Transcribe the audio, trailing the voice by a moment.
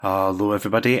Hello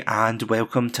everybody and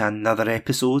welcome to another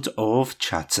episode of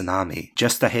Chatsunami.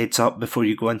 Just a heads up before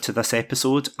you go into this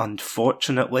episode,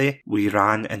 unfortunately we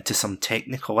ran into some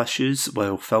technical issues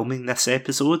while filming this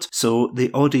episode, so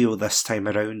the audio this time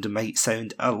around might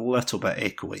sound a little bit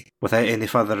echoey. Without any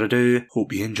further ado,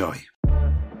 hope you enjoy.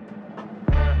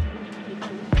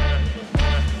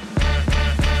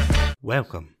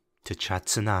 Welcome to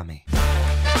Chatsunami.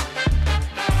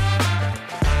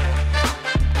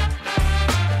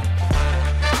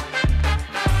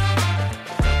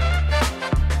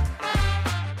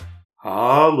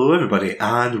 Hello everybody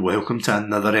and welcome to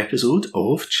another episode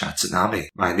of Chatsunami.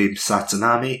 My name's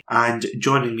Satsunami and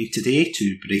joining me today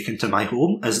to break into my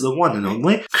home is the one and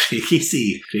only Craigie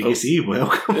C. Craigie C,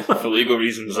 welcome. For legal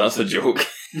reasons, that's a joke.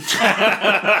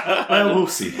 Well, we'll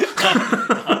see.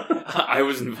 I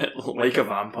was like a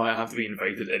vampire, I have to be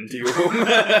invited into your home.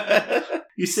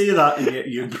 You say that and yet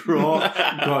you brought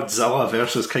Godzilla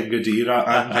versus King Ghidorah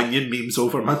and minion memes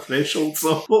over my threshold,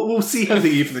 so we'll see how the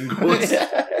evening goes.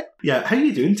 Yeah, how are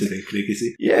you doing today,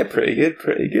 Craigie? Yeah, pretty good.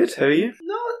 How are you?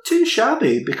 Not too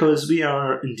shabby, because we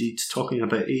are indeed talking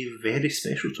about a very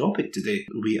special topic today.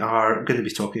 We are going to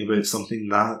be talking about something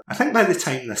that I think by the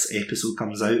time this episode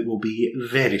comes out will be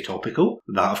very topical.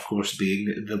 That, of course,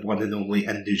 being the one and only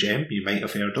indie gem you might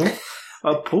have heard of.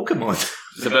 Pokemon.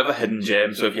 It's a bit of a hidden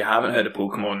gem, so if you haven't heard of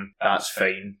Pokemon, that's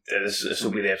fine. This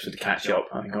will be the episode to catch you up,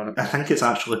 I think, on it. I think it's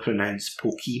actually pronounced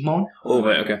Pokemon. Oh,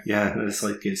 right, okay. Yeah, it's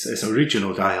like it's a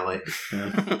regional dialect.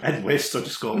 In Western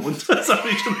Scotland, it's a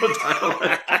regional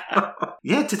dialect.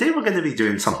 Yeah, today we're going to be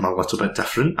doing something a little bit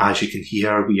different. As you can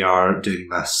hear, we are doing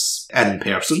this in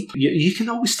person. You can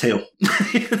always tell.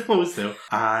 You can always tell.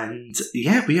 And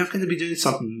yeah, we are going to be doing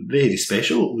something very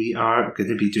special. We are going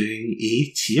to be doing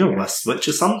a tier list, which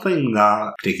is something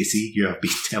that, Craigie C, you have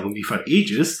been telling me for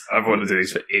ages. I've wanted to do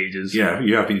this for ages. Yeah,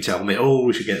 you have been telling me,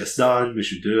 we should get this done, we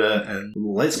should do it, and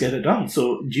let's get it done.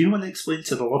 So, do you want to explain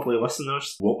to the lovely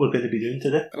listeners what we're going to be doing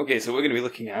today? Okay, so we're going to be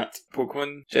looking at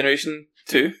Pokemon Generation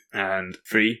 2 and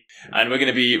 3, and we're going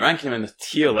to be ranking them in the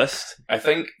tier list. I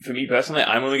think, for me personally,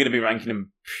 I'm only going to be ranking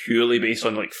them purely based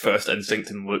on like first instinct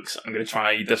and looks. I'm going to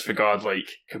try disregard like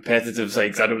competitive side,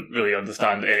 because I don't really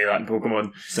understand any of that in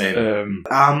Pokemon. Same.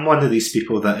 I'm one of these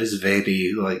people that is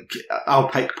very like, I'll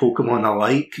pick Pokemon I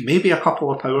like, maybe a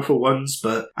couple of powerful ones,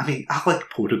 but I mean, I like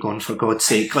Porygon for God's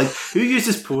sake. Like, who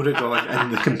uses Porygon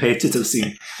in the competitive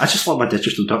scene? I just want my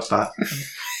digital duck back.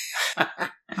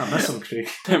 I miss him, Craig.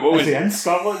 Is he in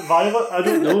Scarlet Violet? I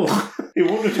don't know. He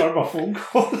won't return my phone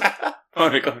call. Oh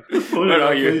my god. Where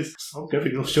are you? Stop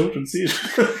giving those children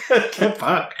seizures. Get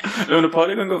back. No,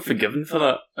 Porygon got forgiven for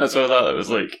that. I saw that. It was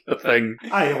like a thing.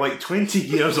 Aye, like 20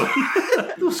 years on.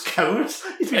 Those cowards.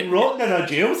 He's been rotting in a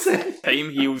jail cell.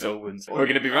 Time heals all wounds. We're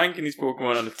going to be ranking these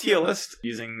Pokemon on a tier list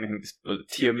using, I think it's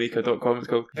tiermaker.com it's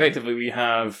called. Effectively, we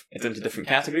have it into different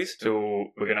categories.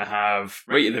 So we're going to have,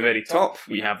 right at the very top,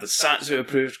 we have the Satsu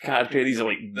approved category. These are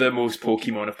like the most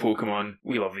Pokemon of Pokemon.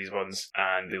 We love these ones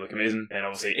and they look amazing. And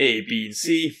obviously A, B, and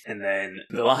C. And then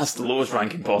the lowest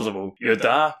ranking possible,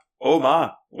 Yoda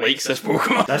Oma likes this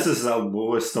Pokemon. This is the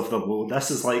lowest of the low.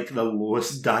 This is like the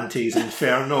lowest Dante's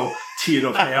Inferno tier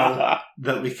of hell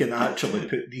that we can actually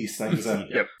put these things in.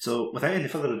 Yep. So without any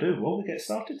further ado, will we get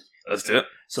started? Let's do it.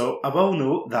 So I will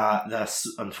note that this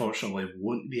unfortunately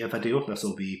won't be a video. This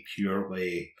will be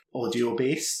purely audio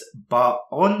based, but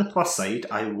on the plus side,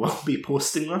 I will be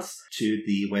posting this to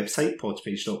the website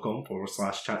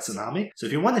podpage.com/Chatsunami. So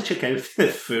if you want to check out the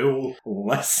full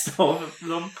list of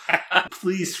them,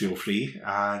 please feel free.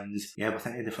 And yeah,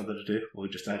 without any further ado, we'll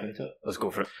just dive into it. Let's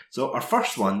go for it. So our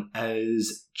first one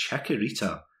is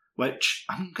Chikorita, which,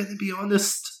 I'm going to be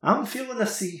honest, I'm feeling a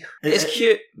C. It's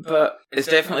cute, but it's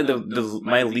definitely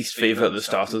my least favourite of the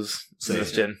starters in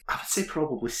this gen. I would say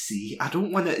probably C. I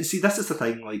don't want to... See, this is the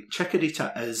thing, like,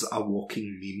 Chikorita is a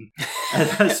walking meme.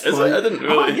 At this point. I didn't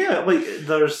really... Oh, yeah, like,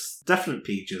 there's different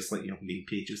pages, like, meme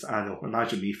pages. I know,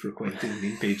 imagine me frequenting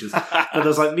meme pages. But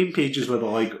there's, like, meme pages where they're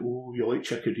like, oh, you like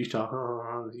Chikorita?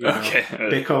 Okay.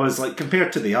 Because, like,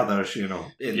 compared to the others,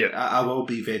 Yep. I will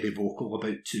be very vocal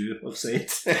about two of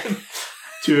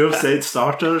said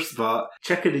starters, but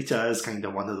Chikorita is kind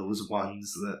of one of those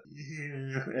ones that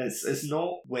it's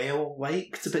not well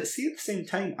liked, but see, at the same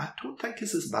time, I don't think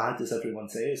it's as bad as everyone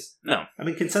says. No. I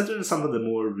mean, considering some of the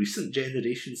more recent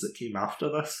generations that came after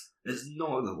this, It's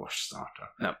not the worst starter.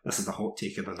 No. This is the hot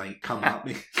take of the night. Come at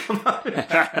me. Come at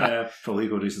me. For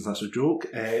legal reasons, that's a joke.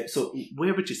 So,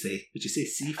 where would you say? Would you say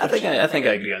C for I think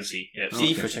I agree on C. Yeah,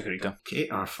 C for Chikorita. Okay,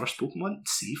 our first Pokemon,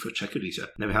 C for Chikorita.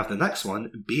 Now we have the next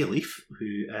one, Bayleaf,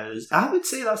 who is, I would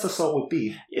say that's a solid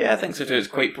B. Yeah, I think so too. It's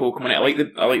quite Pokemon. I like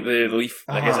the leaf.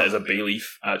 I guess it is a Bayleaf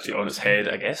actually on its head.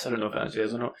 I guess I don't know if it actually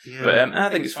is or not. Yeah. But I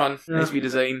think it's fun. Nice wee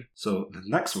design. So the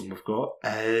next one we've got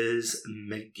is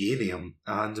Meganium,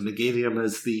 and Meganium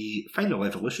is the final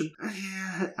evolution.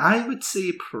 Yeah, I would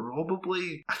say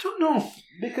probably, I don't know,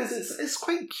 because it's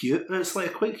quite cute. It's like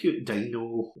a quite cute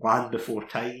dino, land before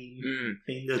time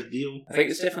kind of deal. I think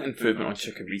it's definitely an improvement on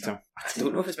Chikorita. I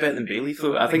don't know if it's better than Bayleaf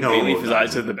though. I think No, Bayleaf is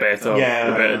actually the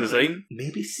better design.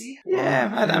 Maybe C?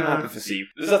 Yeah, I'm happy for C.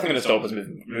 There's nothing going to stop us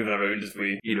moving around if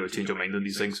we, change our mind on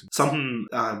these things. Something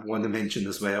I want to mention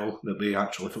as well that we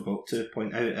actually forgot to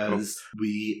point out is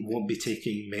we won't be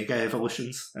taking Mega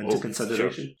Evolutions into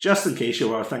consideration. Sure. Just in case you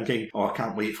were thinking, I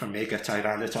can't wait for Mega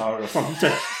Tyranitar or something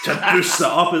to boost it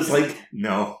up. It's like,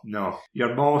 no.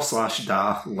 Your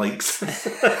Maw/Da likes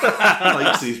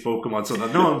these Pokemon, so they're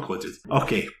not included.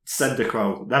 Okay,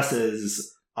 Cyndaquil. This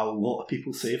is a lot of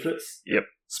people's favourites. Yep.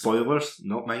 Spoilers,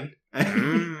 not mine.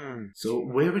 So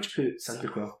where would you put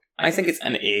Cyndaquil? I think it's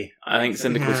an A. I think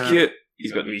Cyndaquil's cute.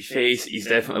 He's got the wee face. He's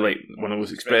definitely like one of the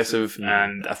most expressive,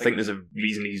 and I think there's a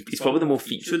reason he's probably the more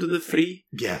featured of the three.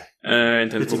 Yeah. In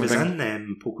terms But of he was Pokemon.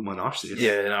 in Pokemon Arceus.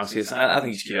 Yeah, in Arceus. I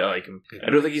think he's cute. I like him.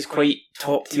 I don't think he's quite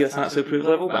top tier Tatsu approved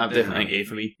level, but I'm definitely think A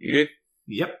for me. You agree?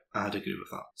 Yep, I'd agree with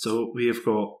that. So we have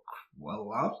got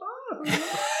Quilava.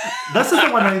 This is the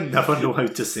one I never know how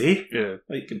to say. Yeah.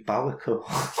 Like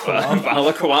Balaclava.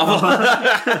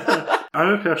 Balaclava. I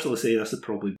would personally say this is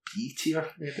probably B tier,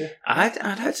 maybe. I'd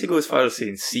actually go as far as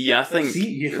saying C. I think. C,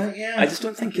 you think? Yeah. I just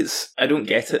don't think it's. I don't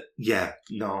get it. Yeah,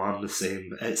 no, I'm the same.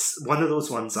 It's one of those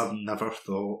ones I've never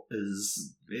thought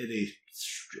is very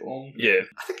strong. Yeah.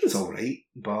 I think it's alright,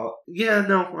 but yeah,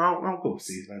 no, I'll go with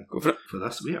C then. Go for it. For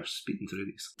this, we are speeding through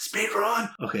these. Speed run!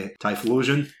 Okay,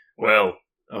 Typhlosion. Well.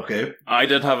 Okay. I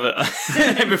did have a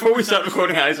before we start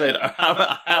recording. I said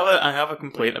I have a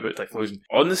complaint about Typhlosion.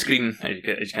 On the screen, as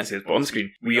you can't see this, but on the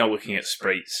screen we are looking at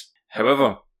sprites.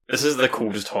 However, this is the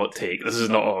coldest hot take. This is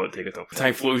not a hot take at all.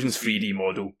 Typhlosion's 3D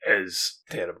model is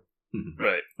terrible. Mm-hmm.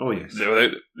 Right. Oh yes.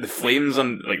 The flames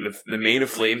on the mane of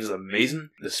flames is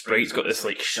amazing. The sprite's got this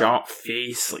like sharp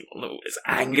face, like it's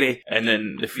angry, and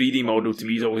then the 3D model to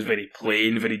me is always very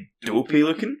plain, very dopey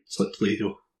looking. It's like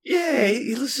Play-Doh. Yeah,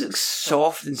 he looks like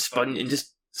soft and spongy and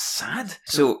just sad.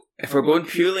 So, if we're going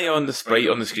purely on the sprite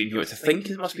on the screen here, which I think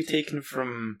it must be taken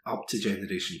from... Up to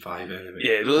Generation 5 anyway.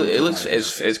 Yeah, it looks...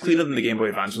 It's cleaner than the Game Boy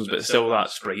Advance ones, but it's still that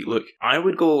sprite look. I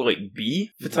would go, like,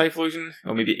 B for Typhlosion,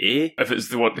 or maybe A, if it's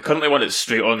the currently one that's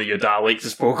straight on the Yoda likes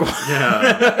this Pokemon.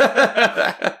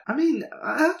 Yeah. I mean,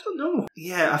 I don't know.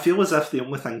 Yeah, I feel as if the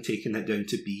only thing taking it down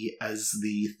to B is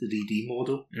the 3D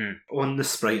model. On the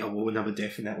sprite alone, I would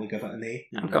definitely give it an A.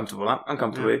 I'm comfortable with that. I'm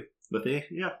comfortable with it. With A,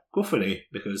 yeah, go for A,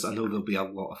 because I know there'll be a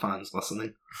lot of fans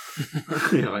listening.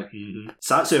 You're like,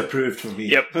 Satsu approved for me.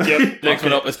 Yep. Next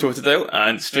one up is Totodile,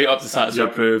 and straight up to Satsu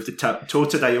approved.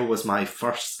 Totodile was my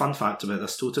first, fun fact about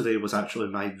this, Totodile was actually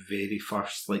my very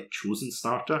first, chosen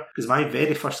starter, because my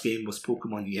very first game was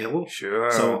Pokemon Yellow.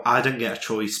 Sure. So I didn't get a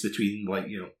choice between,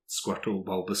 Squirtle,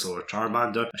 Bulbasaur,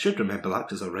 Charmander. I should remember that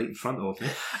because they're right in front of me.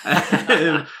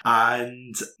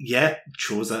 And yeah,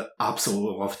 chose it.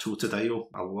 Absolutely love Totodile.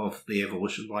 I love the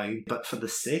evolution line. But for the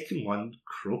second one,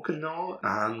 Croconaw,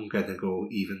 I'm going to go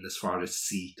even as far as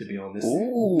C, to be honest.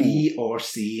 Ooh. B or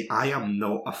C. I am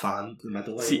not a fan of the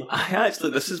middle See,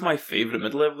 this is my favourite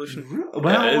middle evolution.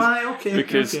 Well, why? Okay.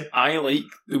 Because I like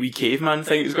the wee caveman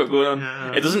thing it's got going on.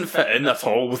 Yeah. It doesn't fit in at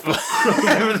all with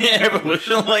the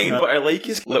evolution line, but I like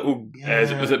his little...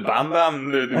 was it Bam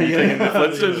Bam? The wee thing in the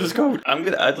Flintstones was called?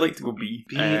 I'd like to go B.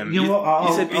 B. You know what?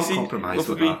 I'll compromise go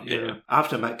for with B. that. Yeah. I have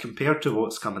to admit, compared to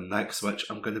what's coming next, which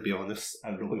I'm going to be honest, I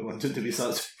really wanted to be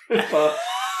such, but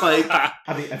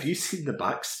have you seen the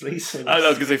back sprays? I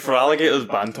was going to say, for alligators,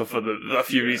 banter for a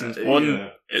few reasons.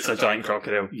 One, it's a giant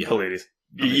crocodile. Yeah. Hilarious.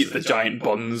 B, the giant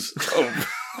buns of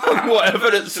whatever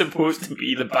it's supposed to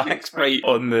be. The back sprite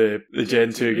on the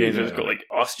Gen 2 games has got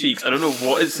ass cheeks. I don't know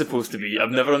what it's supposed to be. I've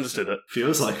never understood it.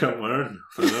 Feels like I'm learning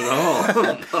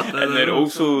it all. And then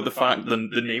also the fact that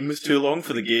the name was too long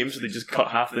for the game, so they just cut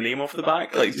half the name off the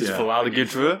back, just for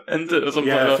Alligator into it or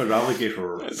something like that. For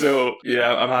Alligator. So,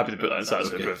 yeah, I'm happy to put that in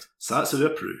Satsu approved. Satsu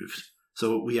approved.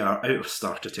 So we are out of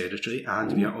starter territory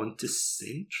and we are on to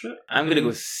Centric. I'm gonna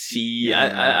go C.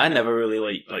 I never really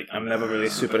like I'm never really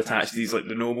super attached to these like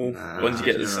the normal ones you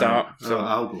get at the start. Right. So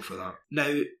I'll go for that.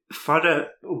 Now, for it,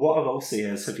 what I will say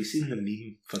is, have you seen the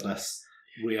meme for this?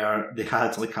 Where they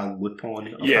had like a loop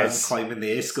on of him climbing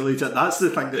the escalator. That's the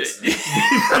thing that's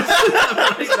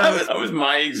that was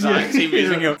my exact same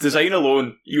reasoning. Design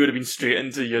alone, you would have been straight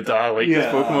into your dad like this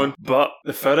Pokemon. But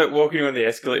the ferret walking on the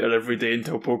escalator every day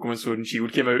until Pokemon Sword and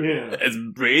Shield came out has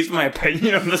raised my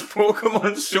opinion of this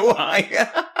Pokemon so high.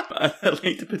 I'd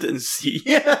like to put it in C.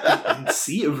 In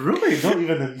C? Really? Not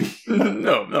even in B?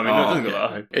 No, I mean, it doesn't go that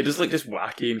high. It just like just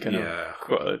wacky and kind of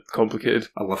quite complicated.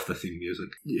 I love the theme music.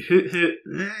 Hoot,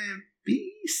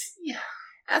 B, C.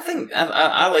 I think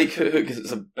I like Hoot because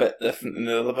it's a bit different than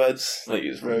the other birds. Like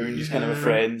it's round, he's kind of a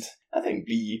friend. I think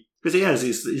B. Because he is,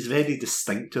 he's very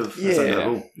distinctive as a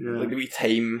nibble. Yeah. Like the wee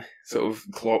time sort of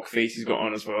clock face he's got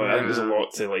on as well. I think there's a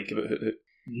lot to like about Hoot.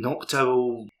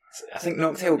 Noctowl. I think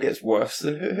Noctowl gets worse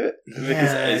than Hoot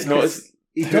because it's not as...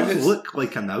 He does look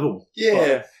like an owl.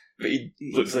 Yeah, but he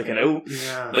looks like an owl.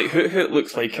 Yeah. Like Hoot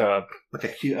looks like a... Like a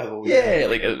cute owl. Yeah,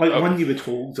 like one you would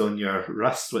hold on your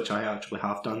wrist, which I actually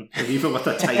have done. And even with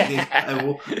a tiny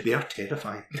owl, they are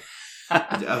terrifying.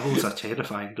 The owls are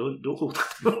terrifying. Don't hold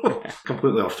that.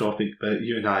 Completely off topic, but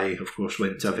you and I, of course,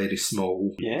 went to a very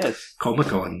small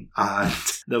Comic-Con, and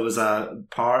there was a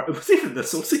part, it was even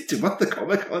associated with the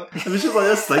Comic-Con. It was just like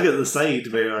this thing at the side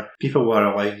where people were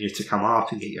allowing you to come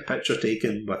up and get your picture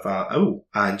taken with a owl,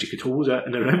 and you could hold it.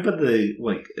 And I remember it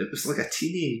was like a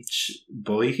teenage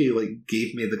boy who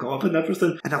gave me the glove and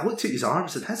everything, and I looked at his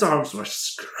arms, and his arms were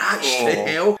scratched to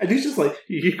hell, and he's just like,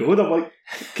 you go, and I'm like,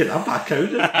 can I back out?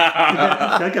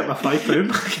 Can I get my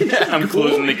 £5? I'm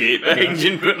closing the gate behind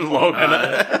you and putting log in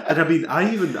it. And I mean,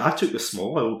 I took the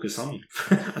small owl because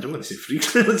I don't want to say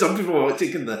freaks, some people were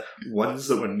taking the ones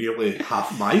that were nearly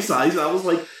half my size. I was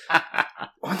like,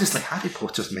 honestly, Harry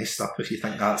Potter's messed up if you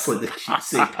think that's like the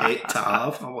cutesy pet to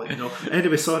have. I'm like, no.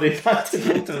 Anyway, sorry.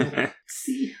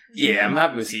 See? Yeah, I'm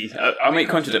happy with C. I might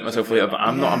contradict myself later, but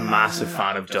I'm not a massive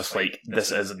fan of just like,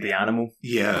 this is the animal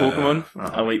Pokemon.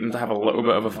 I like them to have a little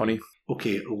bit of a funny.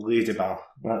 Okay, Ladybell.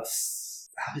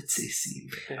 I would say C.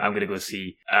 I'm going to go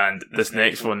C. And this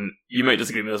next one, you might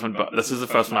disagree with this one, but this is the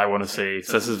first one I want to say.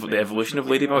 So this is the evolution of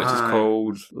Ladybug, which is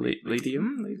called Lady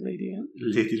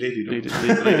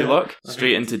Luck.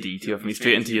 Straight into D tier for me.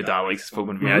 Straight into your dad likes this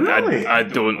Pokemon for me. Really? I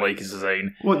don't like his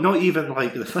design. What, not even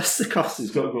like the fisticuffs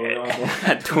he's got going on?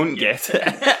 I don't get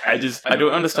it. I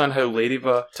don't understand how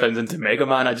Ladybug turns into Mega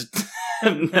Man.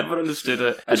 I've never understood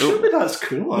it. Surely that's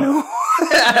cooler. No.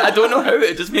 I don't know how.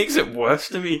 It just makes it worse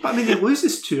to me. I mean, it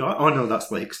loses two... Oh, no,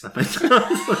 that's leg snipping.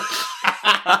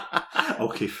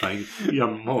 Okay, fine. Your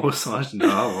most no,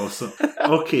 I lost it.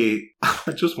 Okay,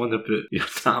 I just want to put your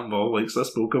damn mom likes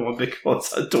this Pokemon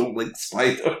because I don't like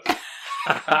Spider.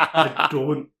 I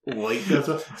don't like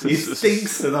this. He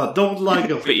stinks and I don't like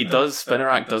him. But he does,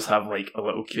 Spinarak does have like a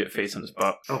little cute face on his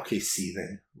butt. Okay, see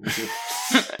then.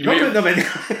 You might have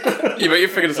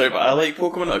figured this out, but I like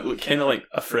Pokemon that look kind of like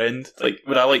a friend. Like,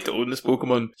 would I like to own this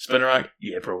Pokemon? Spinarak?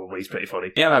 Yeah, probably. He's pretty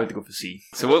funny. Yeah, I'm happy to go for C.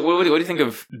 So what do you think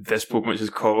of this Pokemon, which is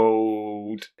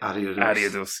called...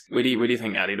 Ariados. Where do you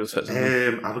think Ariados fits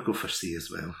in? I would go for C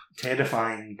as well.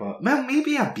 Terrifying, but... Well,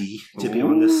 maybe a B, to be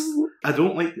honest. I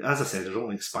don't like, as I said, I don't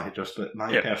like spiders, but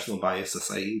my personal bias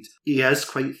aside, he is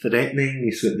quite threatening.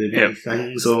 He's got the big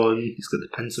things on, he's got the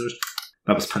pincers.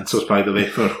 That was pincers, by the way,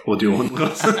 for audio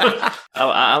only.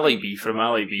 I like B for him. I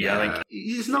like B. Yeah. I think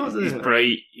he's not he's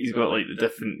bright. He's got like the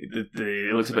different.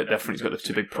 It looks a bit different. He's got the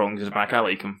two big prongs in his back. I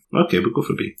like him. Okay, we'll go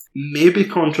for B. Maybe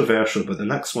controversial, but the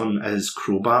next one is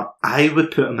Crobat. I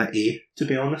would put him at A, to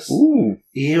be honest. Ooh.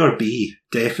 A or B,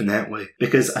 definitely.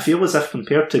 Because I feel as if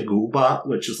compared to Golbat,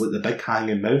 which is like the big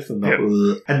hanging mouth and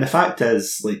and the fact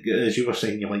is, like as you were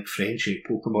saying, you like friendship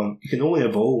Pokemon, you can only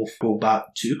evolve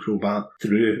Golbat to Crobat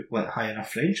through like high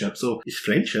enough friendship. So it's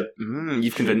friendship.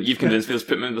 You've convinced me. Let's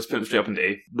put him straight up into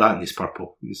A. That and he's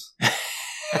purple. Now,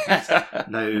 is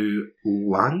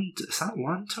that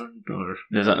Lantern or?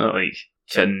 No, is that not like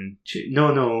Chin?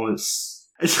 No, it's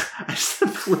the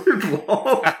blue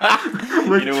blob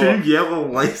with two yellow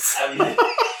lights.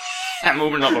 I'm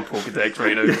opening up a Pokedex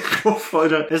right now. Go for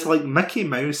it. It's like Mickey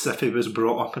Mouse if he was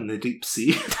brought up in the deep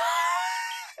sea.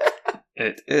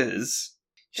 It is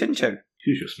Chinchou.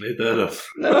 You just made that up.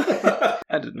 No,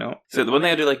 I didn't know. So the one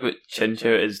thing I do like about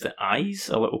Chinchou is the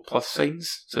eyes are little plus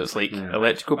signs. So it's like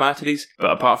electrical batteries. But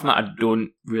apart from that, I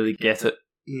don't really get it.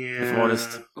 Yeah. If I'm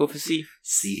honest. Go for C.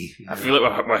 C. I feel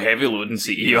like we're heavy loading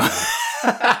C here.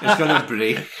 It's going to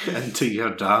break into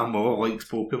your damn all likes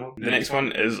Pokemon. The next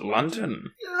one is Lantern.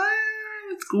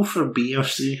 go for B or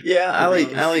C. Yeah, I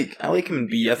like him in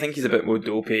B. I think he's a bit more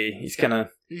dopey. He's kind of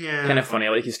funny. I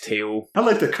like his tail. I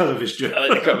like the cut of his jib. I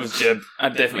like the cut of his jib.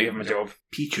 I'd definitely give him a job.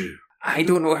 Pichu. I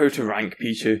don't know how to rank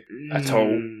Pichu at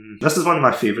all. This is one of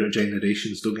my favourite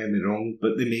generations, don't get me wrong,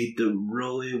 but they made the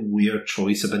really weird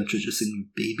choice of introducing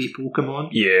baby Pokemon.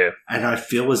 Yeah. And I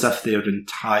feel as if they're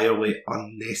entirely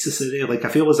unnecessary. Like, I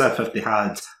feel as if they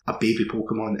had a baby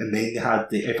Pokemon and then they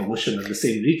had the evolution in the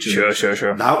same region.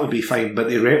 Sure. That would be fine, but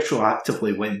they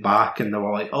retroactively went back and they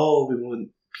were like, oh, we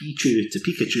want Pichu to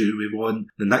Pikachu, we want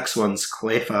the next one's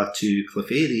Cleffa to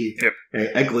Clefairy,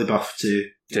 Igglybuff to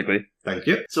Jiggly. Thank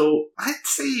you. So I'd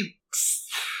say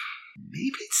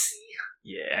maybe C.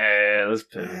 Yeah, let's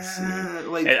put it C.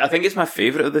 I think it's my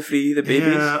favourite of the three, the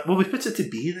babies. Yeah, well, we put it to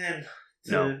B then.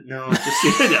 No,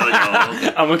 just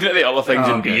no. I'm looking at the other things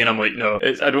in B and I'm like, no,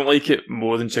 I don't like it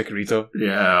more than Chikorita.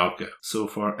 Yeah, okay. So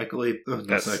for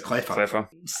Cleffa.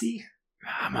 C.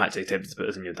 I'm actually tempted to put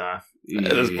this in your da.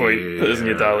 At this point, put this in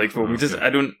your da. Like, well, I'll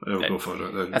go for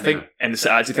it then. I think, and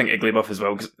I actually think Igglybuff as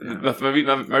well. Because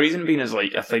my reason being is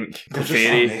like I think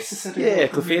Clefairy,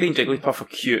 Clefairy and Jigglypuff are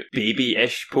cute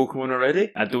baby-ish Pokemon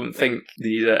already. I don't think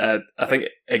I think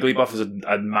Igglybuff is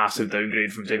a massive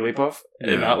downgrade from Jigglypuff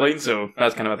in that line. So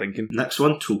that's kind of my thinking. Next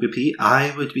one, Togepi.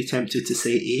 I would be tempted to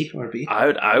say A or B.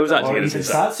 I was actually going to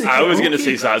say Satsu. I was going to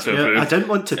say Satsu. I didn't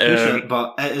want to push it,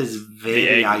 but it is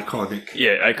very iconic.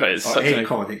 Yeah, it's such an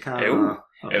iconic. Okay.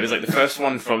 It was like the first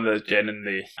one from the gen in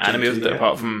the anime, wasn't it?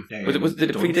 Apart from did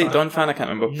it predate Donphan? I can't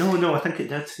remember. No, I think it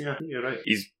did. Yeah, you're right.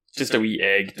 He's just a wee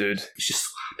egg, dude. He's just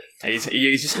happy.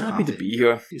 He's just happy to be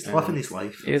here. He's living his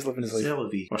life. He is living his life.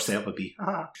 Celebi.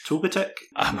 Togetic.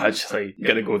 I'm actually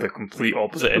gonna go the complete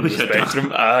opposite end of the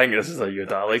spectrum. I think this is like your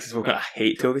dad likes this Pokemon. I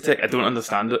hate Togetic. I don't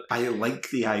understand it. I like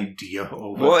the idea of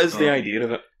it. What is the idea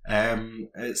of it?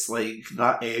 It's like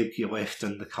that egg you left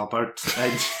in the cupboard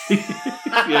and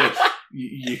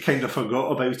you kind of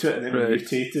forgot about it and then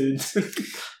mutated.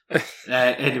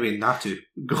 Anyway, Natu.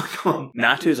 Go on.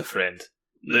 Natu is a friend.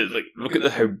 Like, look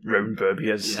at how round Burb he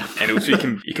is, and also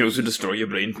he can also destroy your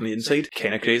brain from the inside.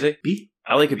 Kind of crazy. B.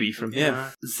 I like a B from him.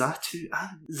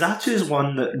 Zatu is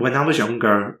one that when I was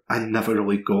younger, I never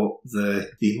really got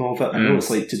the theme of it. I know it's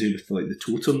like to do with like the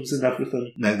totems and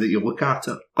everything. Now that you look at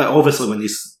it, like obviously when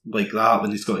he's like that,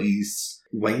 when he's got his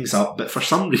wings up, but for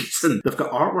some reason they've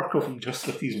got artwork of him just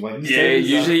with his wings down. Yeah,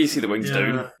 usually you see the wings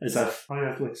down. As if I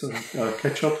have like some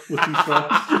ketchup with these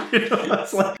fries.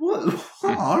 It's like, what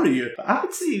are you? I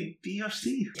would say B or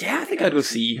C. Yeah, I think I'd go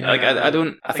C. Like,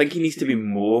 I think he needs to be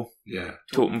more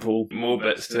totem pole, more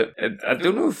bits to it. I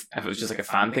don't know if it was just like a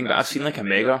fan thing, but I've seen like a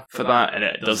Mega for that, and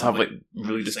it does have like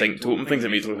really distinct totem things that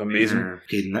makes it look amazing.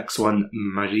 Okay, next one,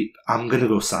 Mareep. I'm going to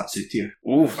go Satsu tier.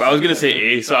 Oof, I was going to say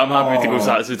A, so I'm happy to go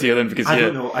Satsu tier then because I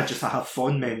don't know, I have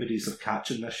fond memories of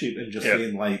catching this sheep and just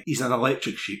saying like, he's an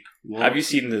electric sheep. What? Have you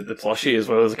seen the plushie as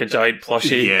well? There's like a giant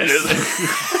plushie. Yes.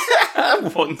 I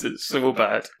want it so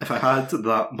bad. If I had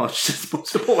that much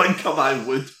disposable income, I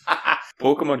would.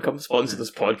 Pokemon, come sponsor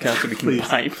this podcast so we can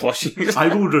buy plushies.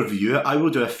 I will review it. I will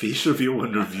do a face reveal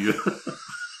and review it.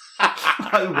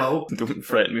 I will. Don't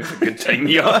threaten me with a good time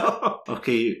here.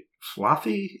 Okay,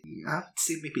 Fluffy, I would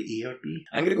say maybe A or B.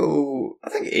 I'm going to go, I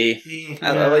think A.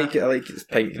 I like it. I like his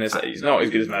pinkness. He's not as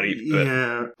good as Mareep, but...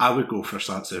 Yeah, I would go for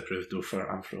Satsu approved though for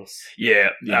Ampharos. Yeah,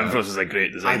 Ampharos is a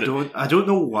great design. I don't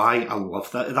know why I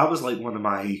love that. That was like one of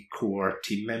my core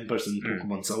team members in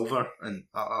Pokemon Silver, and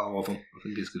I love him. I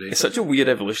think he's great. It's such a weird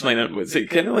evolution line. It's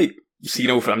kind of like...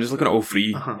 Seeing all three, I'm just looking at all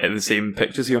three in the same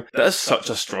pictures here. That is such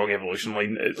a strong evolution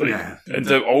line. It's like,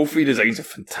 and all three designs are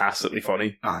fantastically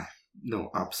funny. Aye.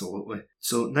 No, absolutely.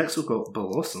 So next we've got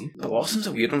Blossom. Blossom's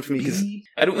a weird one for me because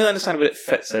I don't really understand where it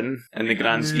fits in the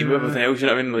grand scheme of everything else. You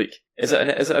know what I mean? Like, is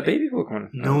it a baby Pokemon?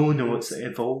 No, it's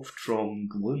evolved from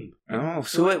Gloom. Oh,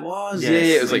 so it was. Yes,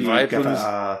 yeah, it was like Vileplume. Give it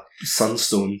Vileplume. a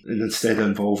Sunstone, and instead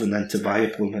of evolving into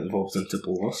Vileplume, it evolves into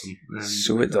Blossom.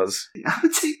 So it does. I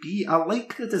would say B. I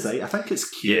like the design. I think it's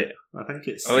cute. Yeah. I think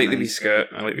it's I like nice. the wee skirt.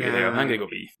 I like the wee hair. I'm going to go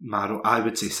B. Maro, I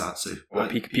would say Satsu. What,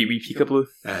 Pika-Blue?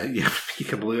 Yeah,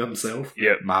 Pika-Blue himself.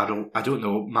 Yeah. Maro, I don't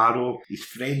know. Maro, he's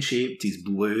friend-shaped, he's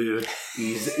blue,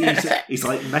 he's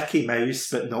like Mickey Mouse,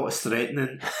 but not as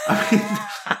threatening.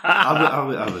 I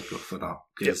mean, I would go for that.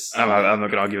 Yes, I'm not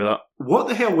going to argue with that. What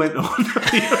the hell went on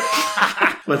here?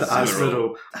 With Azumarill.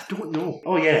 Azumarill. I don't know.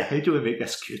 Oh yeah, how do we make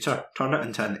this cuter? Turn it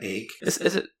into an egg. Is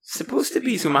it supposed to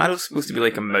be, so Marill's supposed to be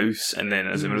like a mouse, and then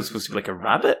Azumarill's supposed to be like a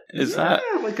rabbit? Is that?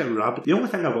 Yeah, like a rabbit. The only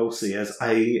thing I will say is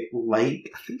I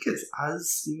think it's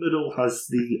Azumarill has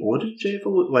the orange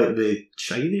envelope, like the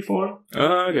shiny form,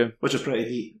 Oh, okay. which is pretty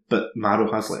neat. But Marrow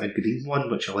has like a green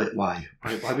one, which I like. Why?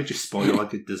 Why would you spoil a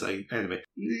good design? Anyway,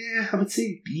 yeah, I would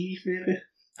say B maybe.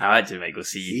 I actually might go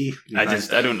C. C. I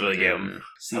don't really get them.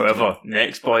 C. However,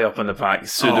 next boy up on the pack,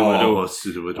 Sudowoodo.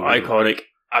 Sudowoodo. Iconic.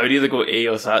 I would either go A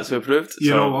or Satsu approved.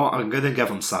 You know what? I'm going to give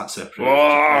him Satsu approved.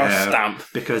 Oh, stamp.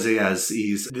 Because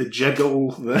he's the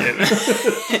jiggle, the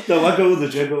wiggle, the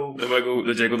jiggle. The wiggle,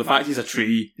 the jiggle. The fact he's a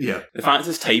tree. Yeah. The fact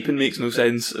his typing makes no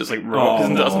sense. It's like rock,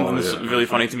 isn't it? That's something that's really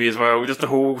funny to me as well. Just the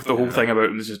whole thing about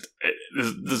him is just...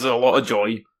 There's a lot of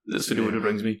joy that Sudowoodo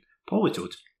brings me.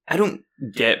 Politoed. I don't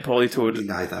get Politoed.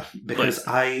 Neither. Because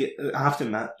I have to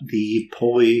admit, the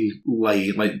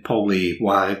Poliwag,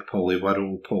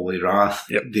 Poliwhirl, Poliwrath,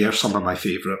 they're some of my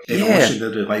favourite evolutions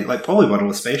that I like Poliwhirl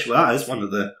especially. That is one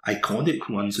of the iconic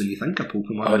ones when you think of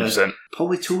Pokemon. 100%.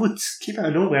 Politoed came out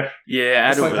of nowhere. Yeah,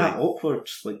 it's I don't like really... that awkward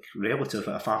relative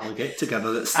at a family get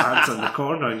together that stands in the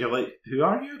corner and you're like, who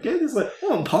are you again? It's like,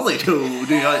 oh, I'm Politoed. And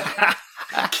you're like...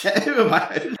 Get out of my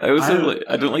house.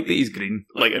 I don't like that he's green.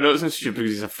 Like, I know it sounds stupid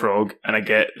because he's a frog, and I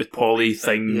get the poly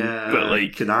thing, but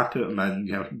like... Can I put him in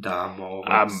your damn all?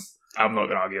 I'm not going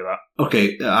to argue that.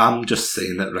 Okay, I'm just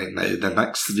saying it right now. The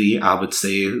next three, I would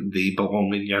say they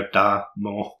belong in your damn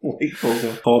all. Like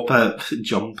Hoppip,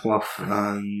 Jumpluff,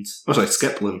 and... Oh, sorry,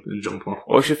 Skiploom and Jumpluff.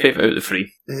 What's your favourite out of the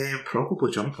three?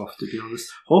 Probably Jumpluff, to be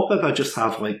honest. Hoppip, I just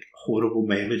have, like, horrible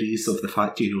memories of the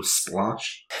fact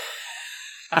Splash.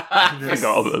 I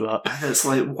forgot about that. And it's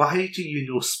like, why do you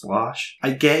know Splash?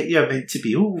 I get you're meant to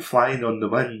be flying on the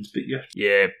wind, but you're...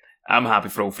 Yeah, I'm happy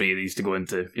for all three of these to go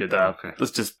into your dad. Okay.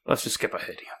 Let's just skip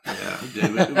ahead here.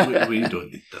 Yeah, we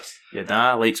don't need this. Your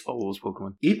dad likes all those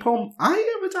Pokemon. Apom,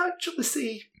 I would actually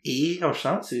say A or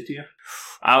Satsu to you.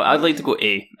 I'd like to go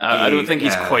A. I don't think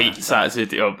he's quite Satsu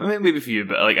to you. Maybe for you,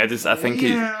 but like I think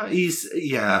he's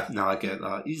no, I get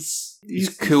that. He's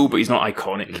cool, but he's not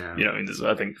iconic. Yeah. You know what I mean? That's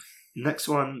what I think. Next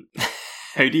one.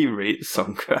 How do you rate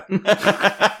Sunkern?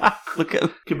 Look at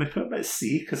him. Can we put him at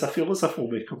C? Because I feel as if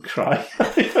we'll make him cry.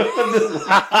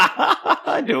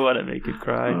 I don't want to make him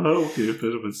cry. Oh, okay,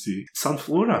 put him at C.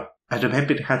 Sunflora. I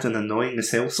remember he had an annoying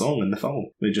as hell song in the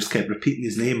film. We just kept repeating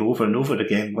his name over and over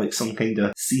again, like some kind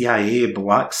of CIA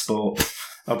black spot,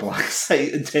 a black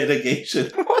site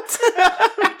interrogation. What?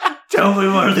 Tell me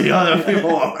where the other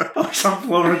people are. Oh,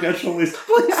 Sunflora gets released.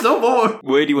 Please, no more.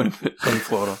 Where do you want to put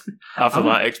Sunflora after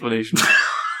that explanation?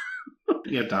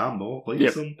 You're damn well. Like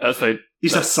yep, that's fine.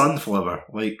 He's a sunflower.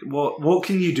 Like, what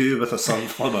can you do with a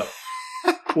sunflower?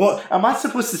 What? Am I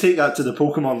supposed to take that to the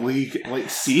Pokemon League? Like,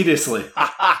 seriously?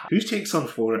 Who takes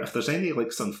Sunflora? If there's any, like,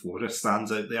 Sunflora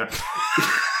stands out there...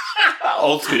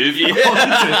 All two of you.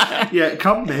 Yeah,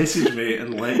 come message me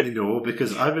and let me know,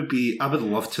 because I would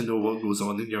love to know what goes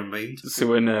on in your mind. So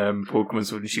when Pokemon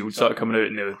Sword and Shield started coming out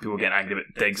and there were people getting angry about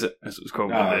Diggs, that's what it's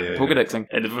called, the Pokedex thing.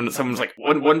 And when someone's like,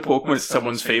 one Pokemon is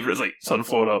someone's favourite, it's like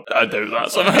Sunflora. I doubt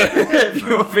that somehow. If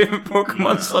your favourite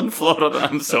Pokemon's Sunflora, then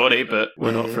I'm sorry, but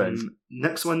we're not friends.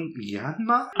 Next one,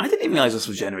 Yanma? I didn't even realise this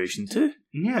was Generation 2.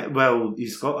 Yeah, well,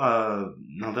 he's got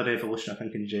another evolution, I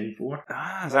think, in Gen 4.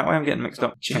 Is that why I'm getting mixed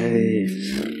up?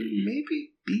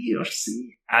 Maybe B or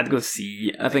C. I'd go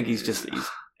C. I think he's just...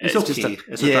 It's okay.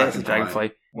 It's a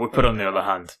dragonfly. We'll put on the other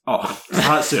hand. Oh,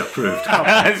 Satsu approved.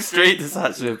 Straight to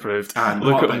Satsu approved. And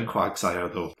what about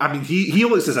Quagsire, though? I mean, he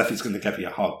looks as if he's going to give you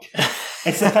a hug.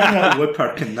 It's the thing that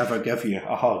Whipper can never give you,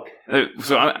 a hug.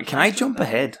 So can I jump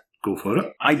ahead? Go for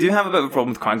it. I do have a bit of a problem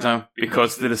with Quagsire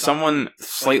because there is someone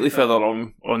slightly further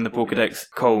along on the Pokedex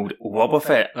called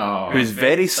Wobbuffet, who's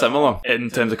very similar in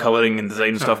terms of colouring and design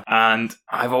and stuff, and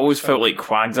I've always felt like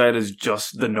Quagsire is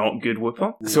just the not good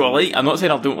Whipper. So I'm not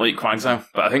saying I don't like Quagsire,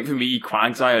 but I think for me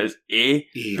Quagsire is A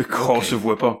because of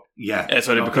Whipper. Yeah.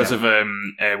 Because of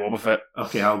Wobbuffet.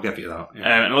 Okay, I'll give you that.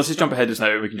 Yeah. And let's just jump ahead just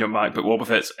now, we can jump back, but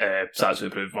Wobbuffet's Satsu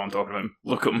approved while I'm talking about him.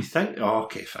 Look at him. You think? Oh,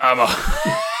 okay, fine.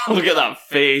 Look at that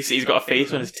face. He's got a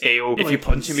face on his tail. If you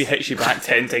punch him, he hits you back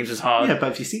 10 times as hard. Yeah, but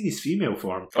have you seen his female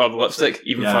form? Oh, the lipstick,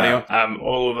 even funnier. I'm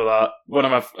all over that. One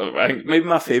of my, I think maybe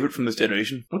my favourite from this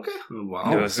generation. Okay,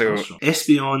 wow. Yeah, so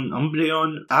Espeon,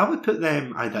 Umbreon, I would put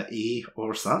them either A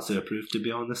or Satsu approved, to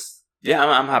be honest. Yeah,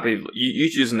 I'm happy. You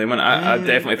choosing them, and I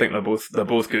definitely think they're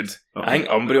both good. Okay. I think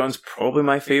Umbreon's probably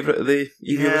my favourite of the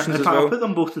evolutions as well. I'll put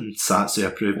them both in Satsu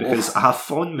approved because I have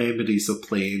fond memories of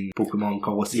playing Pokemon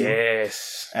Colosseum.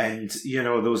 Yes. And,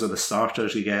 those are the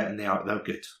starters you get, and they're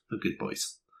good. They're good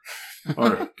boys.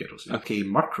 Or girls. Okay,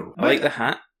 Murkrow. I like the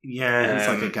hat. Yeah, he's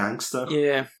like a gangster.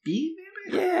 Yeah. B,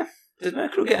 maybe? Yeah. Did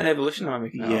Murkrow get an evolution? Am I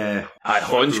making that up? Yeah.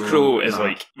 Honchkrow is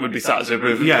would be Satsu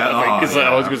approved. Yeah, because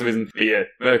Honchkrow's amazing. But yeah,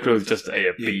 Murkrow's just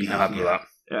a B. I'm happy with that.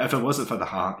 If it wasn't for the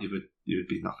hat, you would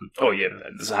be nothing. Oh yeah,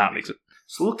 the hat makes it.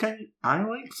 Slowking, I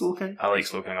like Slowking. I like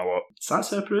Slowking a lot.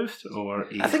 Satsu approved or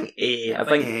A? I think A.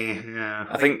 A, yeah.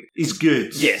 I think he's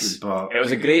good. Yes, but it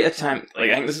was a great attempt. Like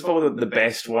I think this is probably the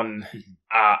best one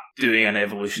at doing an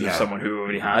evolution of someone who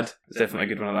already had. It's definitely a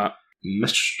good one of that.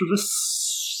 Mischievous.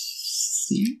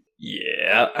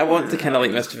 Yeah, I want to kind of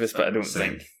like Mischievous, but I don't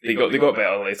think they got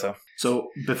better later. So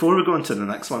before we go on to the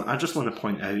next one, I just want to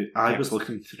point out I was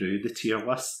looking through the tier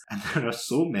list, and there are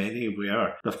so many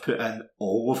where they've put in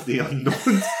all of the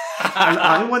unknowns. And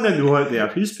I want to know out there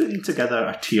who's putting together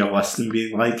a tier list and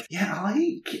being like, yeah, I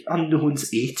like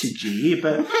unknowns A to J,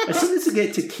 but as soon as you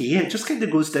get to K, it just kind of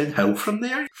goes downhill from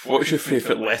there. What's your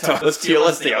favourite letter? Let's tier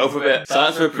list the alphabet.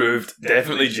 Satsu approved.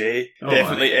 Definitely J.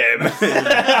 Definitely M.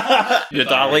 Your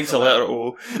darling's a letter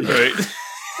O. Right.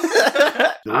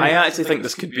 I actually think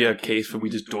this could be a case where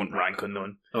we just don't rank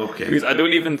unknown. Okay. Because I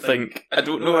don't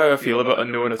know how I feel about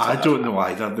unknown. I don't know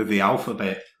either. The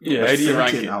alphabet. Yeah, how do you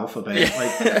rank it? Alphabet. Yeah.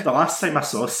 Like, the last time I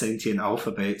saw sentient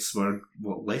alphabets were,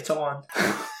 later on?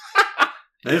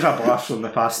 There's a blast from the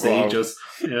past ages.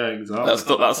 Yeah,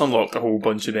 exactly. That's unlocked a whole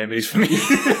bunch of memories for me.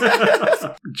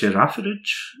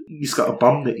 Giraffage. He's got a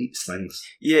bum that eats things.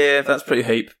 Yeah, that's pretty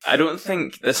hype. I don't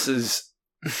think this is...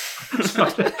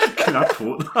 Can I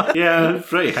quote that? Yeah,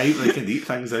 pretty hype. They can eat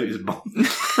things out his bum.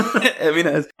 I mean,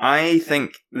 it is. I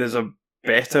think there's a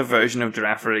better version of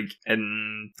Girafarig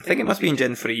in... I think it must be in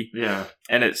Gen 3. Yeah.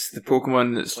 And it's the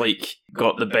Pokemon that's like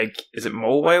got the big... Is it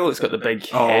Mawile? It's got the big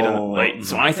head on it. Like,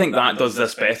 so I think that does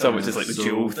this better, which is like the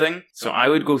dual thing. So I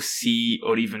would go C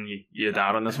or even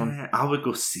Yadar on this one. I would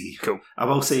go C. Cool. I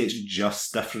will say it's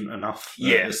just different enough.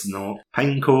 Yeah. It's not.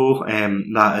 Pineco,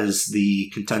 that is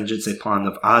the contingency plan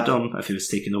of Adam if he was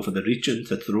taking over the region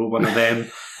to throw one of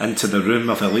them into the room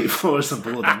of Elite Fours and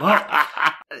blow them up.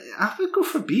 I would go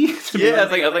for B. Yeah, I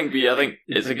think B. I think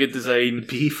it's a good design.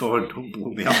 B for don't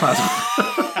blow me up,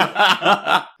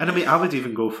 Adam. And I mean, I would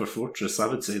even go for Fortress. I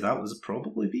would say that was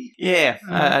probably B. Yeah,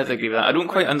 I'd agree with that. I don't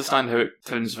quite understand how it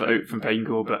turns out from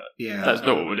Pineco, but that's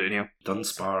not what we're doing here.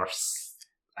 Dunsparce.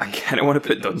 I kind of want to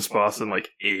put Dunsparce in like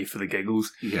A for the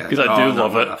giggles. Yeah, because I do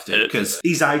love it. Because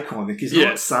he's iconic. He's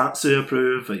not Satsu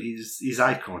approved, but he's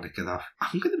iconic enough.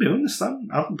 I'm going to be honest,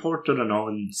 I'm bordering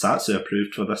on Satsu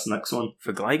approved for this next one.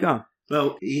 For Gligar?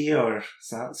 Well, A or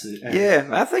Satsu. Yeah,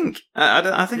 I think I'd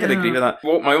agree with that.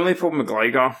 Well, my only problem with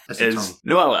Gligar is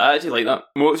no, I actually like that.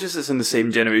 Well, it's just it's in the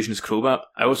same generation as Crobat.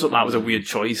 I always thought that was a weird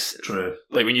choice. True.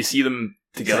 Like when you see them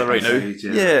together right now.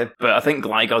 Yeah, but I think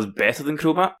Gligar's better than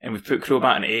Crobat, and we've put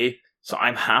Crobat in A, so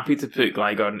I'm happy to put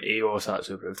Gligar in A or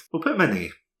Satsu approved. We'll put him in A.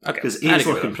 Okay. Because A's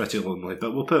looking pretty lonely,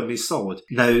 but we'll put him, he's solid.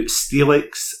 Now,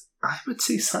 Steelix, I would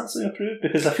say Satsu approved,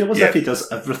 because I feel as if he does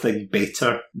everything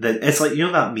better than... It's like, you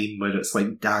know that meme where it's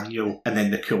like Daniel and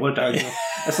then the cooler Daniel?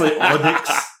 It's like Onyx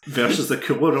versus the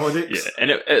cooler Onyx. Yeah,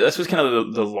 and this was kind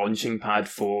of the launching pad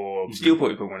for Steel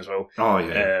Pokemon as well. Oh,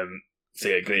 yeah. So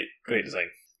yeah, great design.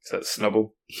 So that's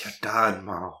Snubble. Your dad,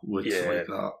 man, would like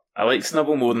that. I like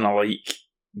Snubble more than I like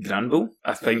Granbull,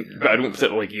 I think, but I don't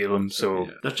particularly like either of them, so...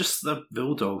 Yeah. They're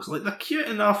bulldogs. Like, they're cute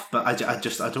enough, but I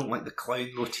don't like the clown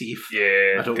motif.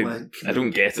 Yeah. I don't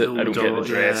get it. I don't get the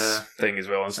dress thing as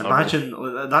well on Snubble.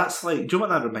 Imagine, that's like... Do you know what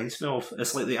that reminds me of?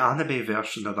 It's like the anime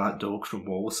version of that dog from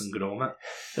Wallace and Gromit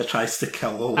that tries to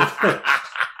kill all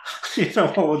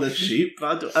all the sheep.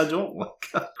 I don't like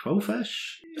it.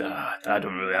 Quillfish? I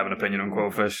don't really have an opinion on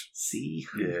Quillfish. C?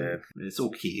 Yeah. It's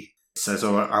okay.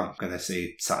 Scizor, I'm going to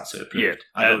say Satsu approved. Yeah.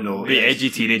 I don't know. The edgy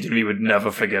teenager in me would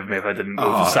never forgive me if I didn't go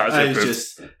for Satsu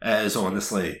approved. It is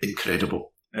honestly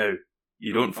incredible. No,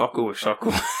 you don't fuckle with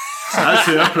Shuckle.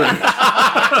 Satsu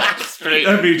approved. Straight.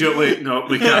 Immediately, no,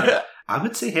 we can't. I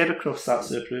would say Heracross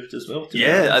Satsu approved as well.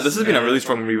 This has been a really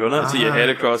strong rerun. So yeah,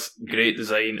 Heracross, great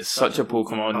design. It's such a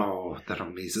Pokemon. Oh, they're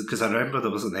amazing. Because I remember there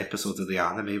was an episode of the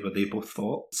anime where they both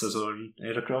fought Scizor and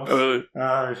Heracross. Oh,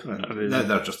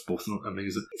 they're just both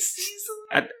amazing.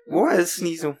 What is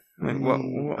Sneasel?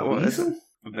 What is it?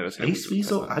 Ice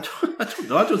Weasel? I don't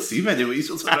know. I don't see many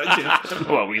weasels around here. I don't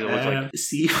know what weasel looks like.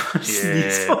 See for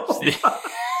Sneasel.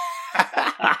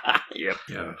 Yep.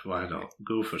 Yeah, why not?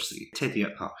 Go for C. Teddy,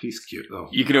 he's cute though.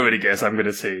 You can already guess I'm going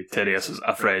to say Teddy is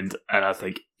a friend, and I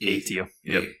think A tier.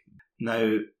 Yep.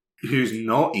 Now, who's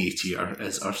not A tier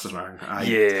is Ursaring.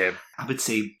 I would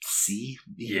say C.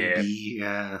 B.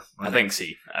 Yeah. I think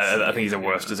C. I think he's a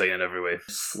worse design in every way.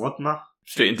 Slugma.